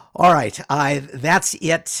 All right, that's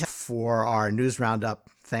it for our news roundup.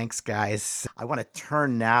 Thanks, guys. I want to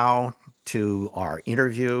turn now to our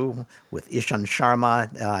interview with Ishan Sharma.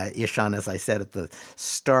 Ishan, as I said at the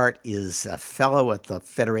start, is a fellow at the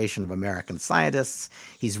Federation of American Scientists.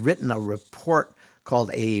 He's written a report called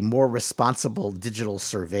A More Responsible Digital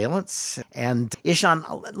Surveillance. And Ishan,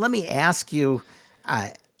 let me ask you,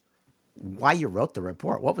 why you wrote the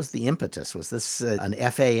report. What was the impetus? Was this an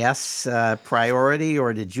FAS priority,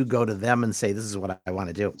 or did you go to them and say, this is what I want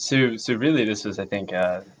to do? So really, this was, I think,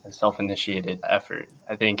 a self-initiated effort.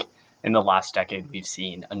 I think in the last decade, we've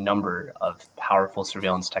seen a number of powerful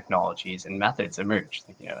surveillance technologies and methods emerge,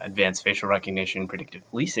 like, advanced facial recognition, predictive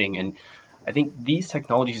policing, and I think these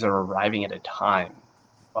technologies are arriving at a time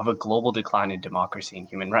of a global decline in democracy and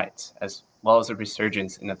human rights, as well as a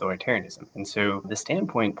resurgence in authoritarianism. And so the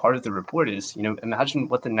standpoint part of the report is, imagine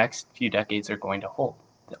what the next few decades are going to hold.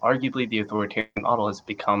 Arguably, the authoritarian model has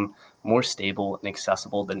become more stable and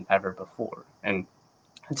accessible than ever before. And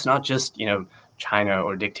it's not just, China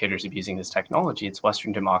or dictators abusing this technology, it's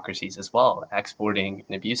Western democracies as well, exporting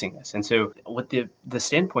and abusing this. And so with the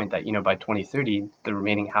standpoint that, by 2030, the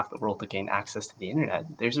remaining half of the world to gain access to the internet,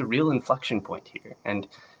 there's a real inflection point here. And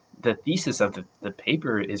the thesis of the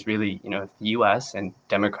paper is really, if the US and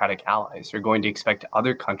democratic allies are going to expect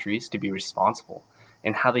other countries to be responsible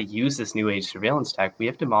in how they use this new age surveillance tech, we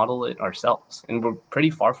have to model it ourselves. And we're pretty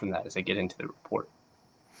far from that as I get into the report.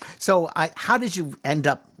 So, how did you end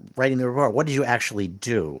up writing the report? What did you actually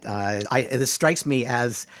do? This strikes me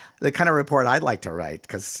as the kind of report I'd like to write,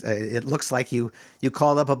 because it looks like you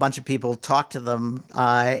called up a bunch of people, talked to them,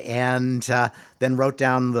 and then wrote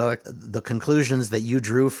down the conclusions that you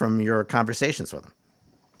drew from your conversations with them.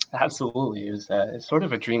 Absolutely, it was it's sort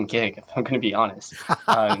of a dream gig, if I'm going to be honest. So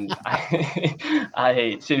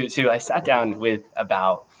I sat down with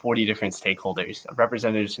about 40 different stakeholders,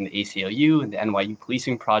 representatives from the ACLU and the NYU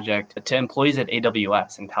Policing Project, to employees at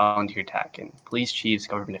AWS and Palantir Tech, and police chiefs,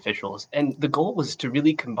 government officials. And the goal was to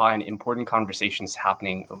really combine important conversations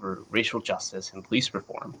happening over racial justice and police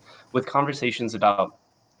reform with conversations about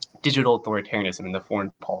digital authoritarianism in the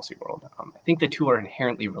foreign policy world. I think the two are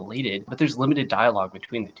inherently related, but there's limited dialogue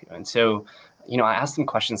between the two. And so, I asked them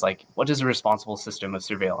questions like, what does a responsible system of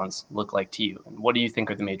surveillance look like to you? And what do you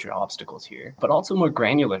think are the major obstacles here? But also more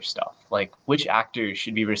granular stuff, like which actors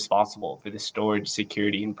should be responsible for the storage,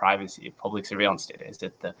 security, and privacy of public surveillance data? Is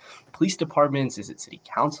it the police departments? Is it city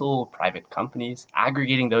council, private companies?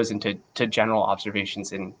 Aggregating those into general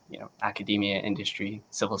observations in, academia, industry,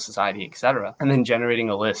 civil society, etc., and then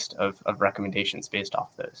generating a list of recommendations based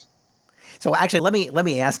off those. So actually, let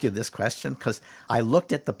me ask you this question, because I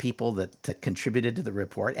looked at the people that contributed to the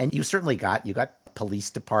report, and you got police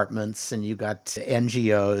departments, and you got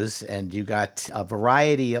NGOs, and you got a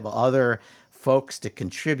variety of other folks to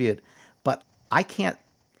contribute, but I can't,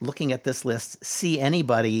 looking at this list, see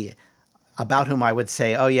anybody about whom I would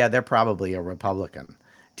say, oh yeah, they're probably a Republican.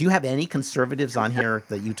 Do you have any conservatives on here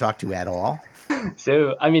that you talk to at all?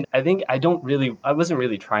 So, I mean, I think I wasn't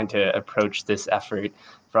really trying to approach this effort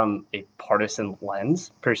from a partisan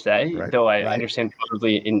lens per se, Right, though I right. understand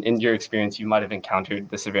probably in your experience, you might have encountered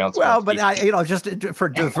the surveillance world Well, to but be. just for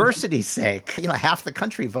diversity's sake, half the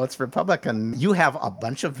country votes Republican. You have a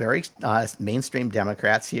bunch of very mainstream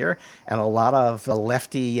Democrats here, and a lot of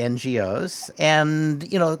lefty NGOs, and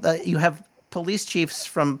you have police chiefs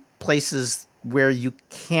from places where you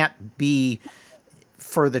can't be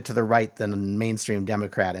further to the right than a mainstream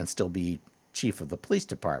Democrat and still be chief of the police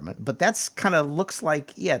department. But that's kind of looks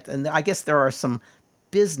like it, and I guess there are some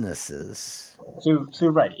businesses. So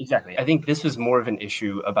right, exactly. I think this was more of an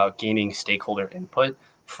issue about gaining stakeholder input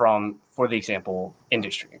from, for the example,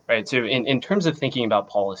 industry, right? So in terms of thinking about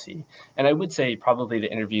policy, and I would say probably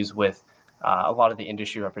the interviews with a lot of the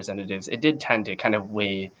industry representatives, it did tend to kind of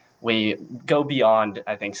go beyond,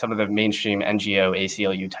 I think, some of the mainstream NGO,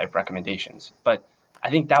 ACLU type recommendations. But I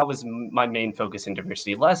think that was my main focus in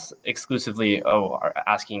diversity, less exclusively,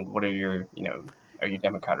 asking what are your, are you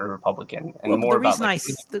Democrat or Republican, and Well, but more the about reason like,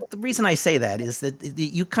 the reason I say that is that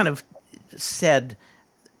you kind of said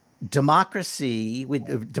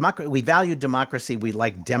we value democracy, we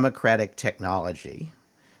like democratic technology,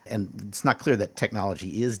 and it's not clear that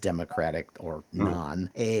technology is democratic or non.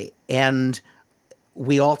 And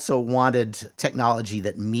we also wanted technology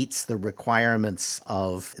that meets the requirements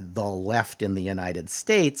of the left in the United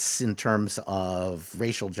States in terms of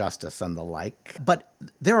racial justice and the like. But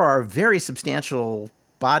there are a very substantial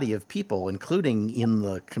body of people, including in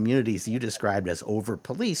the communities you described as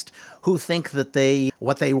over-policed, who think that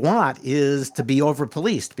what they want is to be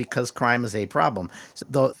over-policed because crime is a problem.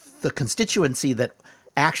 So the constituency that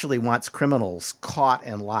actually wants criminals caught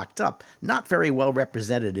and locked up, not very well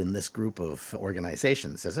represented in this group of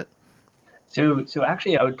organizations, is it? So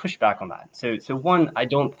actually, I would push back on that. So one, I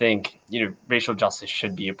don't think racial justice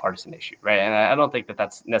should be a partisan issue, right? And I don't think that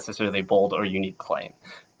that's necessarily a bold or unique claim.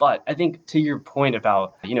 But I think to your point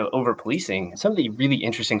about over policing, some of the really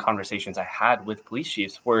interesting conversations I had with police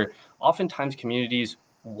chiefs were oftentimes communities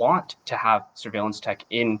want to have surveillance tech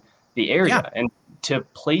in the Yeah. area. And to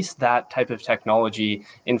place that type of technology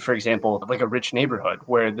in, for example, like a rich neighborhood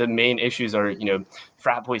where the main issues are,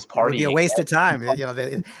 frat boys It would be a partying. waste of time.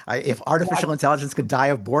 If artificial intelligence could die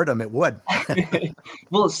of boredom, it would.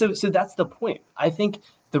 Well, so that's the point. I think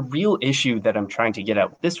the real issue that I'm trying to get at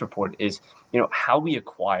with this report is, how we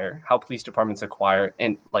acquire, how police departments acquire,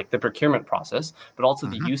 and like the procurement process, but also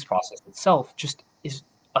the Mhm. use process itself just is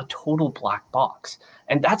a total black box.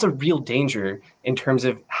 And that's a real danger in terms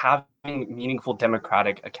of having meaningful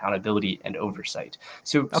democratic accountability and oversight.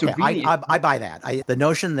 So Okay, I, really, I, I buy that. The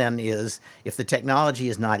notion then is if the technology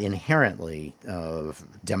is not inherently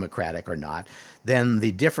democratic or not, then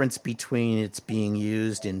the difference between it's being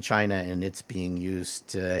used in China and it's being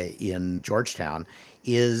used in Georgetown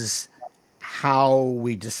is how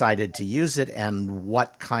we decided to use it and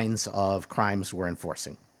what kinds of crimes we're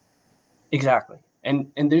enforcing. exactly.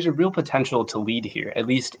 And there's a real potential to lead here, at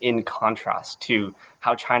least in contrast to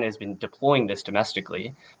how China has been deploying this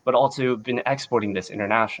domestically, but also been exporting this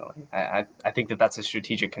internationally. I think that that's a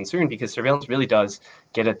strategic concern because surveillance really does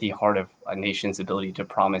get at the heart of a nation's ability to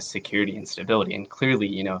promise security and stability. And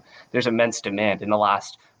clearly, there's immense demand. In the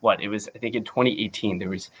last, what, it was, I think in 2018, there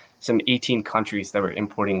was some 18 countries that were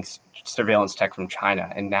importing surveillance tech from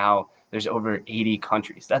China. And now there's over 80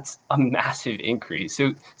 countries. That's a massive increase.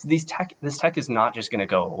 So this tech is not just going to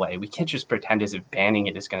go away. We can't just pretend as if banning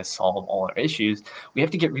it is going to solve all our issues. We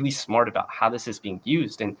have to get really smart about how this is being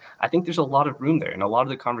used. And I think there's a lot of room there. And a lot of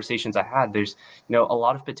the conversations I had, there's a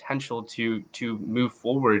lot of potential to move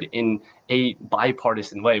forward in a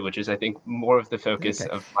bipartisan way, which is I think more of the focus Okay.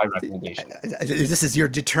 of my recommendation. This is your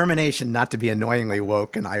determination not to be annoyingly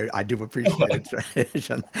woke, and I do appreciate it.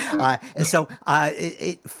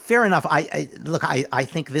 Fair enough. Look. I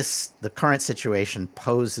think the current situation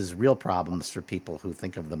poses real problems for people who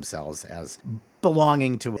think of themselves as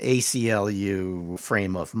belonging to ACLU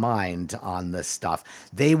frame of mind on this stuff.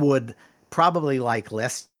 They would probably like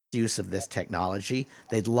less use of this technology.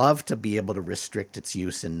 They'd love to be able to restrict its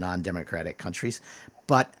use in non-democratic countries,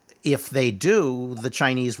 but if they do, the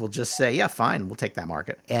Chinese will just say, yeah, fine, we'll take that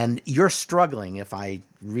market. And you're struggling, if I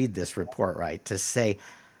read this report right, to say,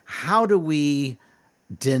 how do we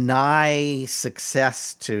deny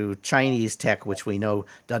success to Chinese tech, which we know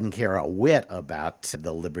doesn't care a whit about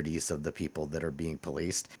the liberties of the people that are being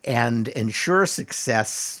policed, and ensure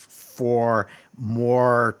success for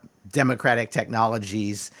more democratic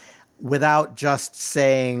technologies without just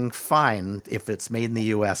saying, fine, if it's made in the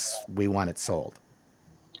US, we want it sold?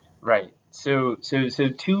 Right. So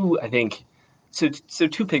two, I think, so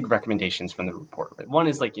two big recommendations from the report. Right? One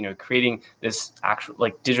is like, creating this actual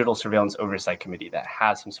like digital surveillance oversight committee that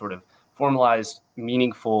has some sort of formalized,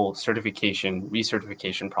 meaningful certification,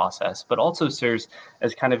 recertification process, but also serves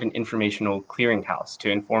as kind of an informational clearinghouse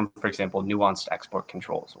to inform, for example, nuanced export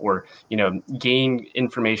controls or, gain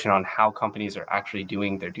information on how companies are actually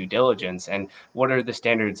doing their due diligence and what are the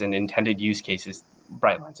standards and intended use cases,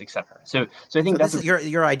 bright lines, etc. So I So think that's this a is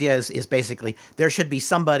your idea is basically there should be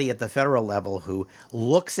somebody at the federal level who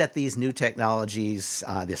looks at these new technologies,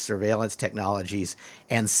 the surveillance technologies,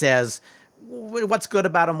 and says what's good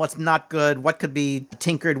about them, what's not good, what could be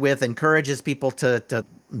tinkered with, encourages people to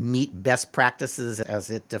meet best practices as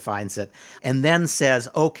it defines it, and then says,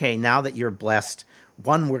 okay, now that you're blessed,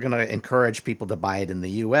 one, we're going to encourage people to buy it in the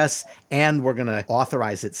US, and we're going to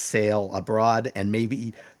authorize its sale abroad, and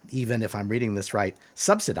maybe even, if I'm reading this right,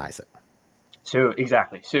 subsidize it. So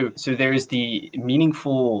exactly. So there's the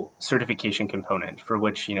meaningful certification component for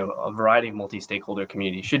which, a variety of multi-stakeholder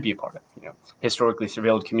communities should be a part of, historically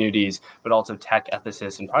surveilled communities, but also tech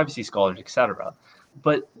ethicists and privacy scholars, etc.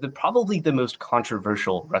 But probably the most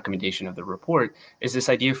controversial recommendation of the report is this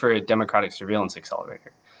idea for a democratic surveillance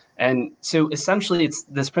accelerator. And so essentially it's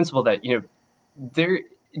this principle that, there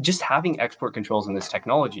just having export controls in this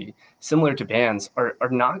technology, similar to bans, are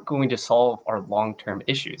not going to solve our long-term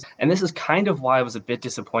issues. And this is kind of why I was a bit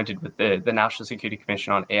disappointed with the National Security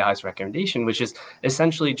Commission on AI's recommendation, which is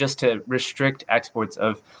essentially just to restrict exports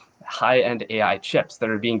of high-end AI chips that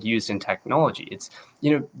are being used in technology. It's,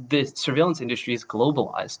 the surveillance industry is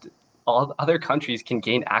globalized. All other countries can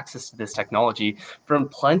gain access to this technology from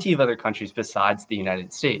plenty of other countries besides the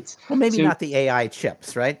United States. Well, maybe So not the AI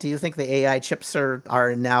chips, right? Do you think the AI chips are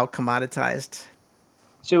now commoditized?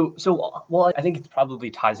 Well, I think it probably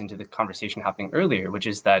ties into the conversation happening earlier, which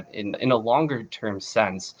is that in a longer term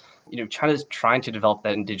sense, China's trying to develop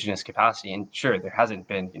that indigenous capacity, and sure, there hasn't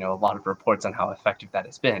been, a lot of reports on how effective that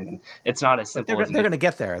has been, and it's not as But simple as they're going to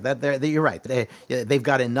get there. You're right. They've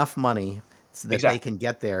got enough money so that they Exactly. can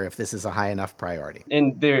get there if this is a high enough priority.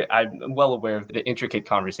 And I'm well aware of the intricate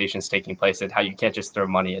conversations taking place and how you can't just throw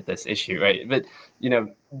money at this issue, right? But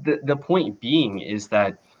the point being is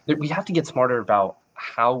that we have to get smarter about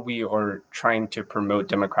how we are trying to promote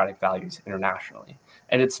democratic values internationally,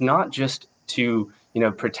 and it's not just to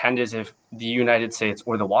pretend as if the United States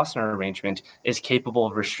or the Wassenaar Arrangement is capable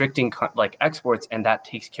of restricting like exports, and that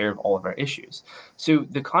takes care of all of our issues. So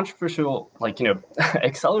the controversial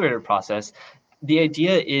accelerator process, the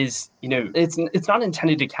idea is, it's not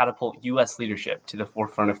intended to catapult U.S. leadership to the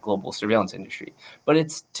forefront of global surveillance industry, but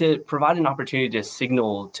it's to provide an opportunity to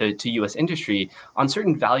signal to U.S. industry on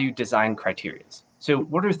certain value design criteria. So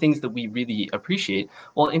what are things that we really appreciate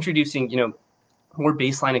while introducing, more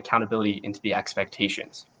baseline accountability into the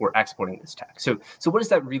expectations for exporting this tech. So what does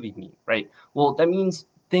that really mean, right? Well, that means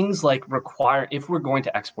things like if we're going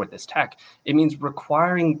to export this tech, it means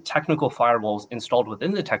requiring technical firewalls installed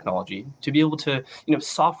within the technology to be able to,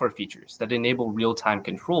 software features that enable real-time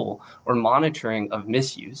control or monitoring of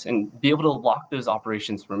misuse and be able to lock those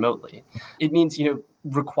operations remotely. It means,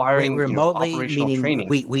 requiring, Remotely, operational meaning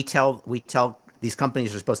training. we tell these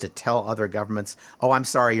companies are supposed to tell other governments, oh, I'm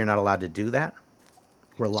sorry, you're not allowed to do that.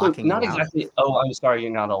 We're So locking not you out. exactly, oh, I'm sorry,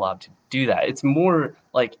 you're not allowed to do that. It's more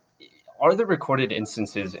like, are there recorded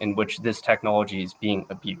instances in which this technology is being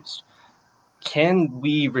abused? Can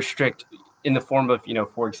we restrict in the form of,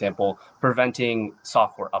 for example, preventing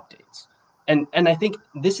software updates? And I think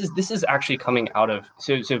this is actually coming out of,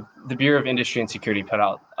 so the Bureau of Industry and Security put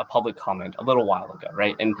out a public comment a little while ago,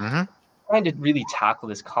 right? And Hmm. trying to really tackle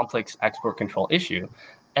this complex export control issue.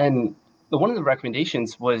 And one of the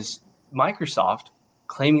recommendations was Microsoft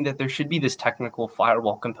claiming that there should be this technical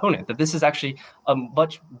firewall component, that this is actually a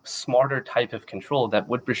much smarter type of control that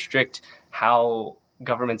would restrict how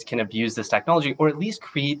governments can abuse this technology, or at least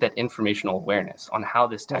create that informational awareness on how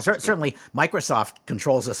this Well, tech is being certainly Microsoft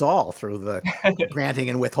controls us all through the granting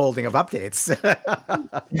and withholding of updates.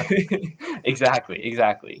 used.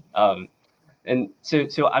 Exactly. And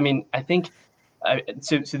so I mean, I think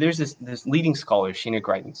so there's this leading scholar, Sheena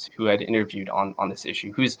Greitens, who had interviewed on this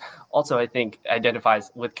issue, who's also, I think, identifies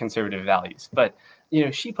with conservative values. But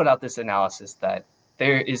she put out this analysis that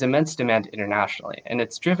there is immense demand internationally, and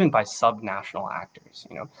it's driven by subnational actors.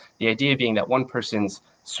 The idea being that one person's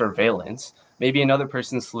surveillance may be another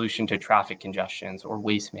person's solution to traffic congestions or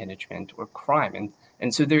waste management or crime,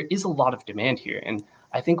 and so there is a lot of demand here. And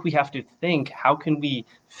I think we have to think, how can we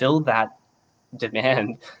fill that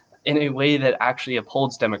demand in a way that actually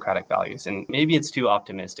upholds democratic values? And maybe it's too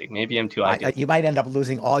optimistic. Maybe I'm too You idealistic. might end up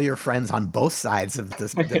losing all your friends on both sides of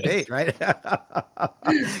this debate, right?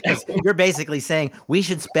 Because you're basically saying we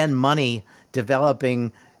should spend money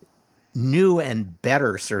developing new and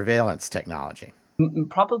better surveillance technology.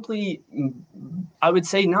 Probably, I would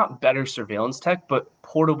say not better surveillance tech, but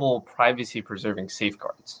portable privacy preserving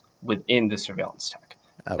safeguards within the surveillance tech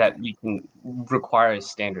Okay. that we can require as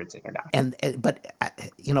standards internationally. But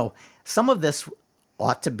some of this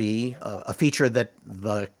ought to be a feature that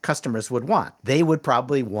the customers would want. They would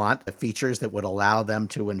probably want features that would allow them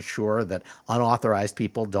to ensure that unauthorized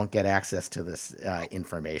people don't get access to this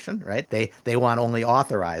information, right? They want only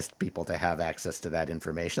authorized people to have access to that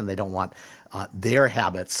information. They don't want their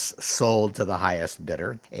habits sold to the highest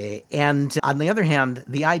bidder. And on the other hand,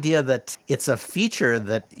 the idea that it's a feature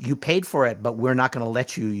that you paid for it, but we're not going to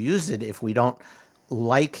let you use it if we don't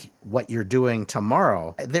like what you're doing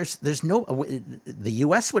tomorrow. There's no the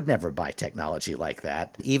US would never buy technology like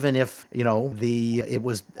that, even if, it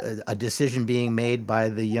was a decision being made by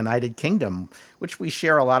the United Kingdom, which we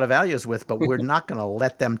share a lot of values with, but we're not going to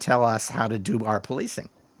let them tell us how to do our policing.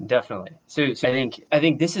 Definitely. So I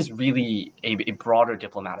think this is really a broader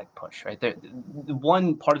diplomatic push, right? The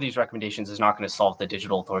one part of these recommendations is not going to solve the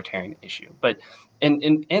digital authoritarian issue, but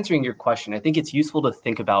in answering your question, I think it's useful to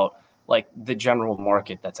think about like the general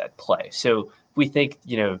market that's at play. So if we think,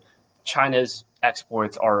 China's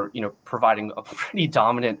exports are, providing a pretty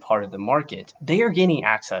dominant part of the market, they are gaining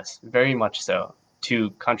access very much so to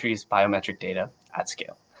countries' biometric data at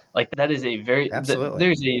scale. Like that is Absolutely.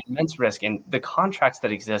 there's an immense risk, and the contracts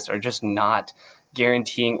that exist are just not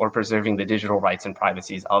guaranteeing or preserving the digital rights and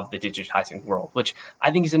privacies of the digitizing world, which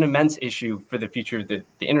I think is an immense issue for the future of the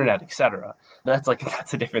internet, etc. But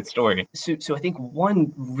that's a different story. So I think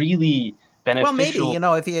one really Well, maybe, beneficial.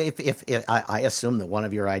 if I assume that one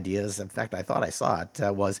of your ideas, in fact, I thought I saw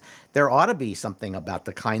it, was there ought to be something about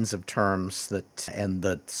the kinds of terms that and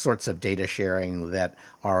the sorts of data sharing that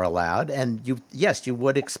are allowed. And yes, you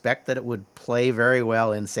would expect that it would play very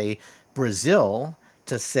well in, say, Brazil,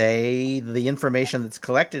 to say the information that's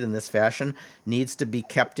collected in this fashion needs to be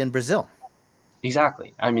kept in Brazil.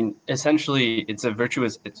 Exactly. I mean, essentially, it's an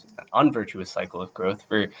unvirtuous cycle of growth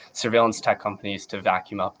for surveillance tech companies to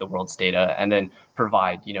vacuum up the world's data and then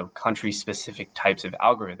provide, country-specific types of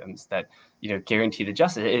algorithms that, guarantee the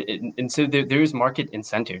justice. And so there is market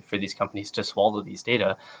incentive for these companies to swallow these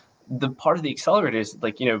data. The part of the accelerator is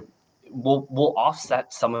like, we'll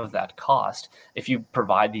offset some of that cost if you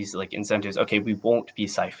provide these like incentives. Okay, we won't be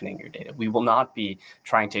siphoning your data. We will not be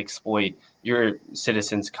trying to exploit your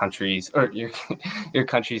citizens' countries or your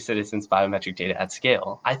country's citizens' biometric data at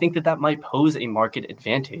scale. I think that might pose a market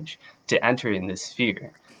advantage to enter in this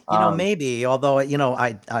sphere. Maybe, although,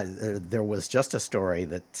 there was just a story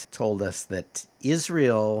that told us that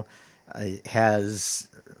Israel has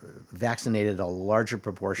vaccinated a larger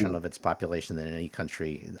proportion of its population than any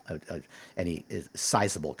country, any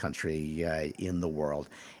sizable country in the world.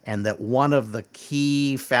 And that one of the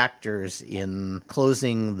key factors in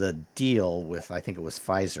closing the deal with, I think it was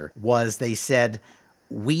Pfizer, was they said,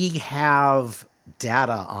 we have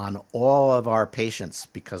data on all of our patients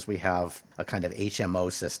because we have a kind of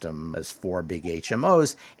HMO system as four big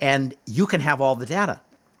HMOs, and you can have all the data,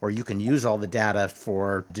 or you can use all the data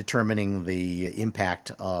for determining the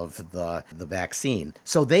impact of the vaccine.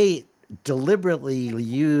 So they deliberately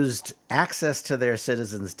used access to their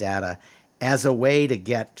citizens' data as a way to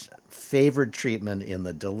get favored treatment in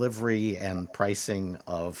the delivery and pricing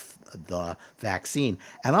of the vaccine.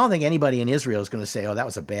 And I don't think anybody in Israel is going to say, oh, that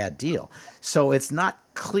was a bad deal. So it's not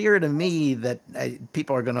clear to me that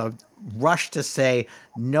people are going to rush to say,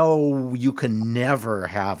 no, you can never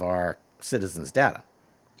have our citizens' data.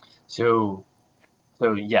 So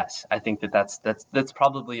So yes, I think that's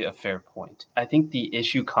probably a fair point. I think the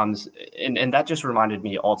issue comes, and that just reminded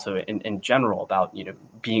me also in general about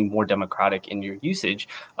being more democratic in your usage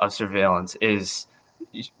of surveillance is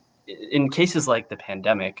in cases like the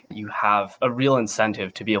pandemic, you have a real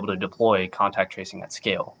incentive to be able to deploy contact tracing at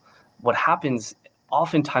scale. What happens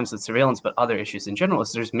oftentimes with surveillance, but other issues in general,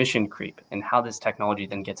 is there's mission creep and how this technology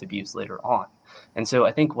then gets abused later on. And so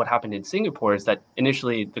I think what happened in Singapore is that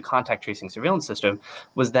initially the contact tracing surveillance system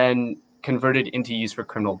was then converted into use for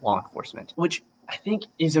criminal law enforcement, which I think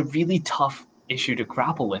is a really tough issue to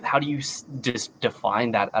grapple with. How do you just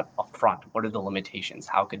define that up front? What are the limitations?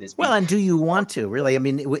 How could this Well, be? and do you want to really? I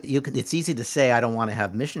mean, it's easy to say I don't want to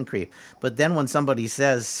have mission creep, but then when somebody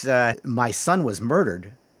says my son was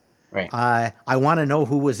murdered, Right. I want to know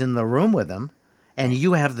who was in the room with him, and Right.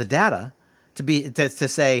 you have the data to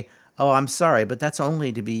say, oh, I'm sorry, but that's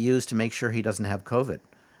only to be used to make sure he doesn't have COVID.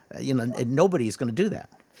 And nobody's going to do that.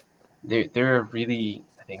 There are really,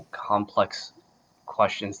 I think, complex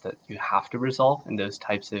questions that you have to resolve in those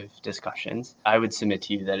types of discussions. I would submit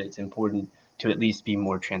to you that it's important to at least be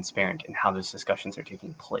more transparent in how those discussions are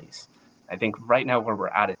taking place. I think right now where we're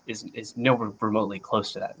at is nowhere remotely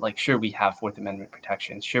close to that. Like, sure, we have Fourth Amendment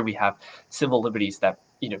protections. Sure, we have civil liberties that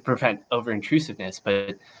prevent over intrusiveness,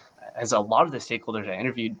 but as a lot of the stakeholders I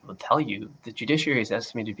interviewed will tell you, the judiciary is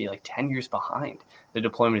estimated to be like 10 years behind the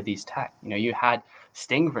deployment of these tech. You had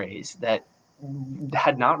stingrays that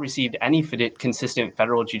had not received any consistent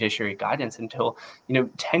federal judiciary guidance until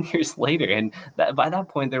 10 years later, and by that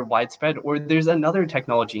point they're widespread, or there's another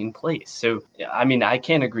technology in place. So I mean, I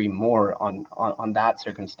can't agree more on that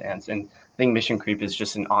circumstance, and I think mission creep is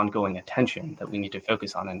just an ongoing attention that we need to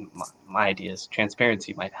focus on, and my idea is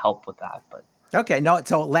transparency might help with that. But Okay, no.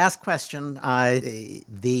 So last question: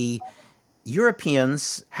 the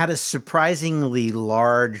Europeans had a surprisingly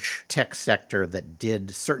large tech sector that did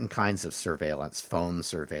certain kinds of surveillance, phone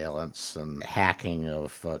surveillance and hacking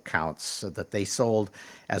of accounts that they sold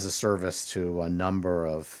as a service to a number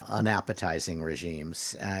of unappetizing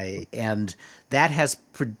regimes. And that has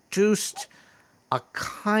produced a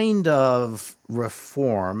kind of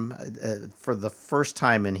reform. For the first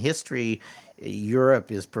time in history,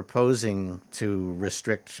 Europe is proposing to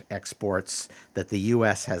restrict exports that the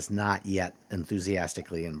U.S. has not yet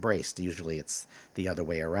enthusiastically embraced. Usually it's the other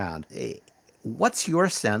way around. What's your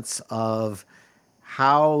sense of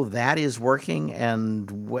how that is working,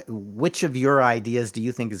 and which of your ideas do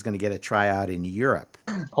you think is going to get a tryout in Europe?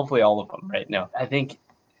 hopefully all of them, right? No, I think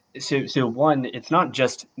so one, it's not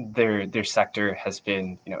just their sector has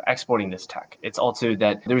been exporting this tech. It's also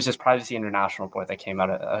that there was this Privacy International report that came out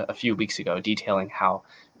a few weeks ago detailing how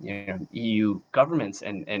EU governments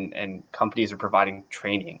and companies are providing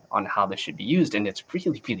training on how this should be used, and it's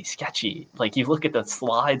really sketchy. Like, you look at the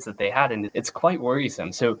slides that they had, and it's quite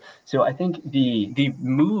worrisome. So I think the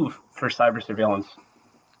move for cyber surveillance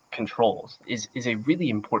controls is a really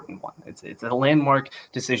important one. It's a landmark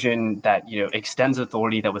decision that extends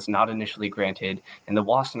authority that was not initially granted in the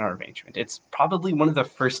Wassenaar arrangement. It's probably one of the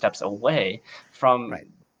first steps away from Right.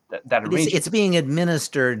 that arrangement. It's being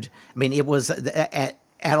administered. I mean, it was at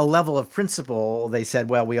a level of principle. They said,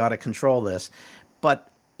 well, we ought to control this, but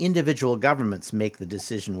individual governments make the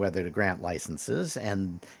decision whether to grant licenses,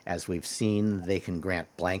 and as we've seen, they can grant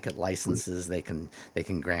blanket licenses. They can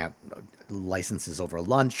grant licenses over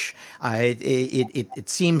lunch. It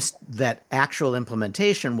seems that actual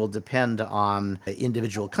implementation will depend on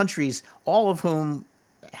individual countries, all of whom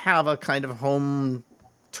have a kind of home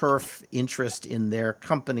turf interest in their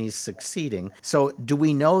companies succeeding. So, do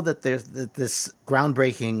we know that that this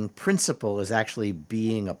groundbreaking principle is actually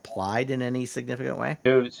being applied in any significant way?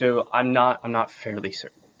 So I'm not fairly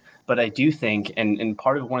certain, but I do think, and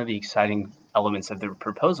part of one of the exciting elements of the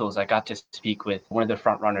proposal is I got to speak with one of the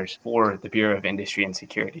front runners for the Bureau of Industry and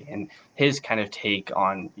Security, and his kind of take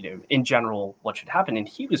on, in general, what should happen. And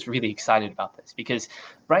he was really excited about this because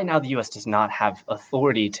right now the U.S. does not have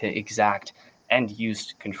authority to exact end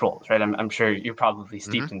use controls, right? I'm sure you're probably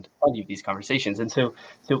steeped in plenty of these conversations. And so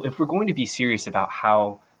if we're going to be serious about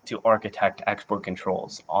how to architect export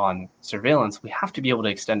controls on surveillance, we have to be able to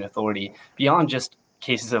extend authority beyond just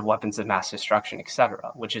cases of weapons of mass destruction, et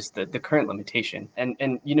cetera, which is the current limitation.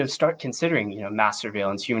 And start considering, mass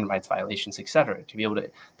surveillance, human rights violations, et cetera, to be able to,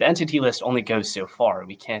 the entity list only goes so far.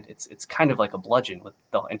 We can't, it's kind of like a bludgeon with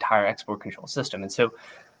the entire export control system. And so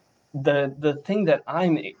the thing that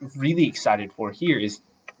I'm really excited for here is,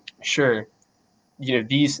 sure,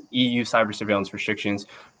 these EU cyber surveillance restrictions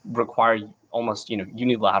require almost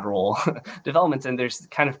unilateral developments, and there's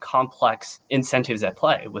kind of complex incentives at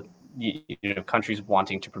play with countries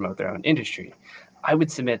wanting to promote their own industry. I would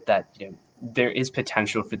submit that there is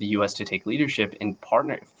potential for the U.S. to take leadership in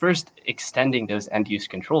first extending those end-use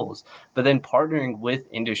controls, but then partnering with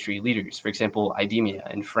industry leaders, for example,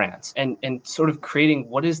 IDEMIA in France, and sort of creating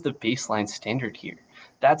what is the baseline standard here.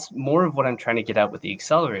 That's more of what I'm trying to get at with the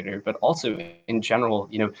accelerator, but also in general,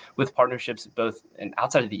 with partnerships both and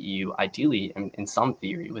outside of the EU, ideally in some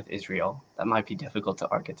theory with Israel. That might be difficult to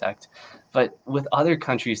architect, but with other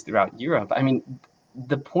countries throughout Europe, I mean,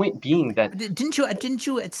 the point being that Didn't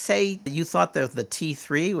you say you thought that the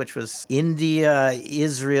T3, which was India,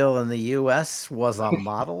 Israel, and the U.S., was a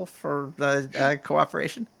model for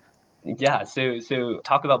cooperation? yeah, so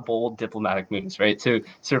talk about bold diplomatic moves, right? So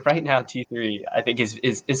right now T3 I think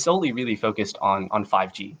is solely really focused on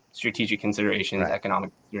 5G, strategic considerations, Right.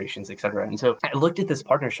 economic considerations, et cetera. And so I looked at this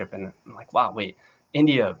partnership and I'm like, wow, wait,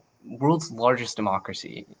 India, world's largest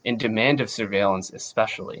democracy, in demand of surveillance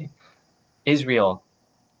especially. Israel,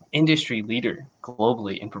 industry leader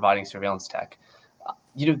globally in providing surveillance tech.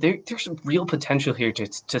 There's some real potential here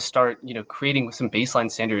to start, creating some baseline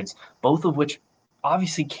standards, both of which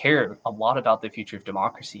obviously care a lot about the future of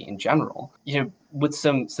democracy in general. With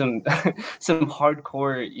some some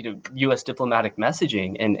hardcore, U.S. diplomatic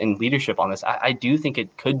messaging and leadership on this, I do think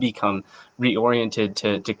it could become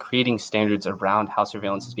reoriented to creating standards around how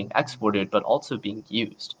surveillance is being exported, but also being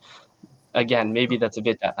used. Again, maybe that's a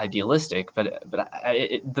bit idealistic, but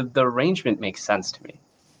the arrangement makes sense to me.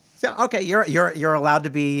 So, okay, you're allowed to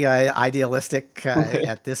be idealistic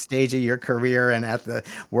at this stage of your career and at the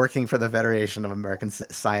working for the Federation of American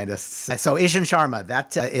Scientists. So, Ishan Sharma,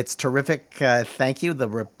 that it's terrific. Thank you. The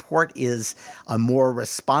report is a more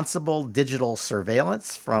responsible digital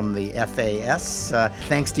surveillance from the FAS.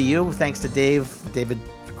 Thanks to you. Thanks to David,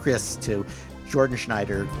 Chris, to Jordan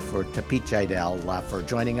Schneider, to Pete Jidell for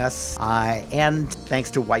joining us. And thanks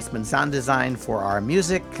to Weissman Sound Design for our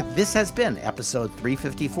music. This has been episode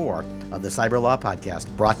 354 of the Cyber Law Podcast,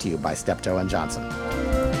 brought to you by Steptoe and Johnson.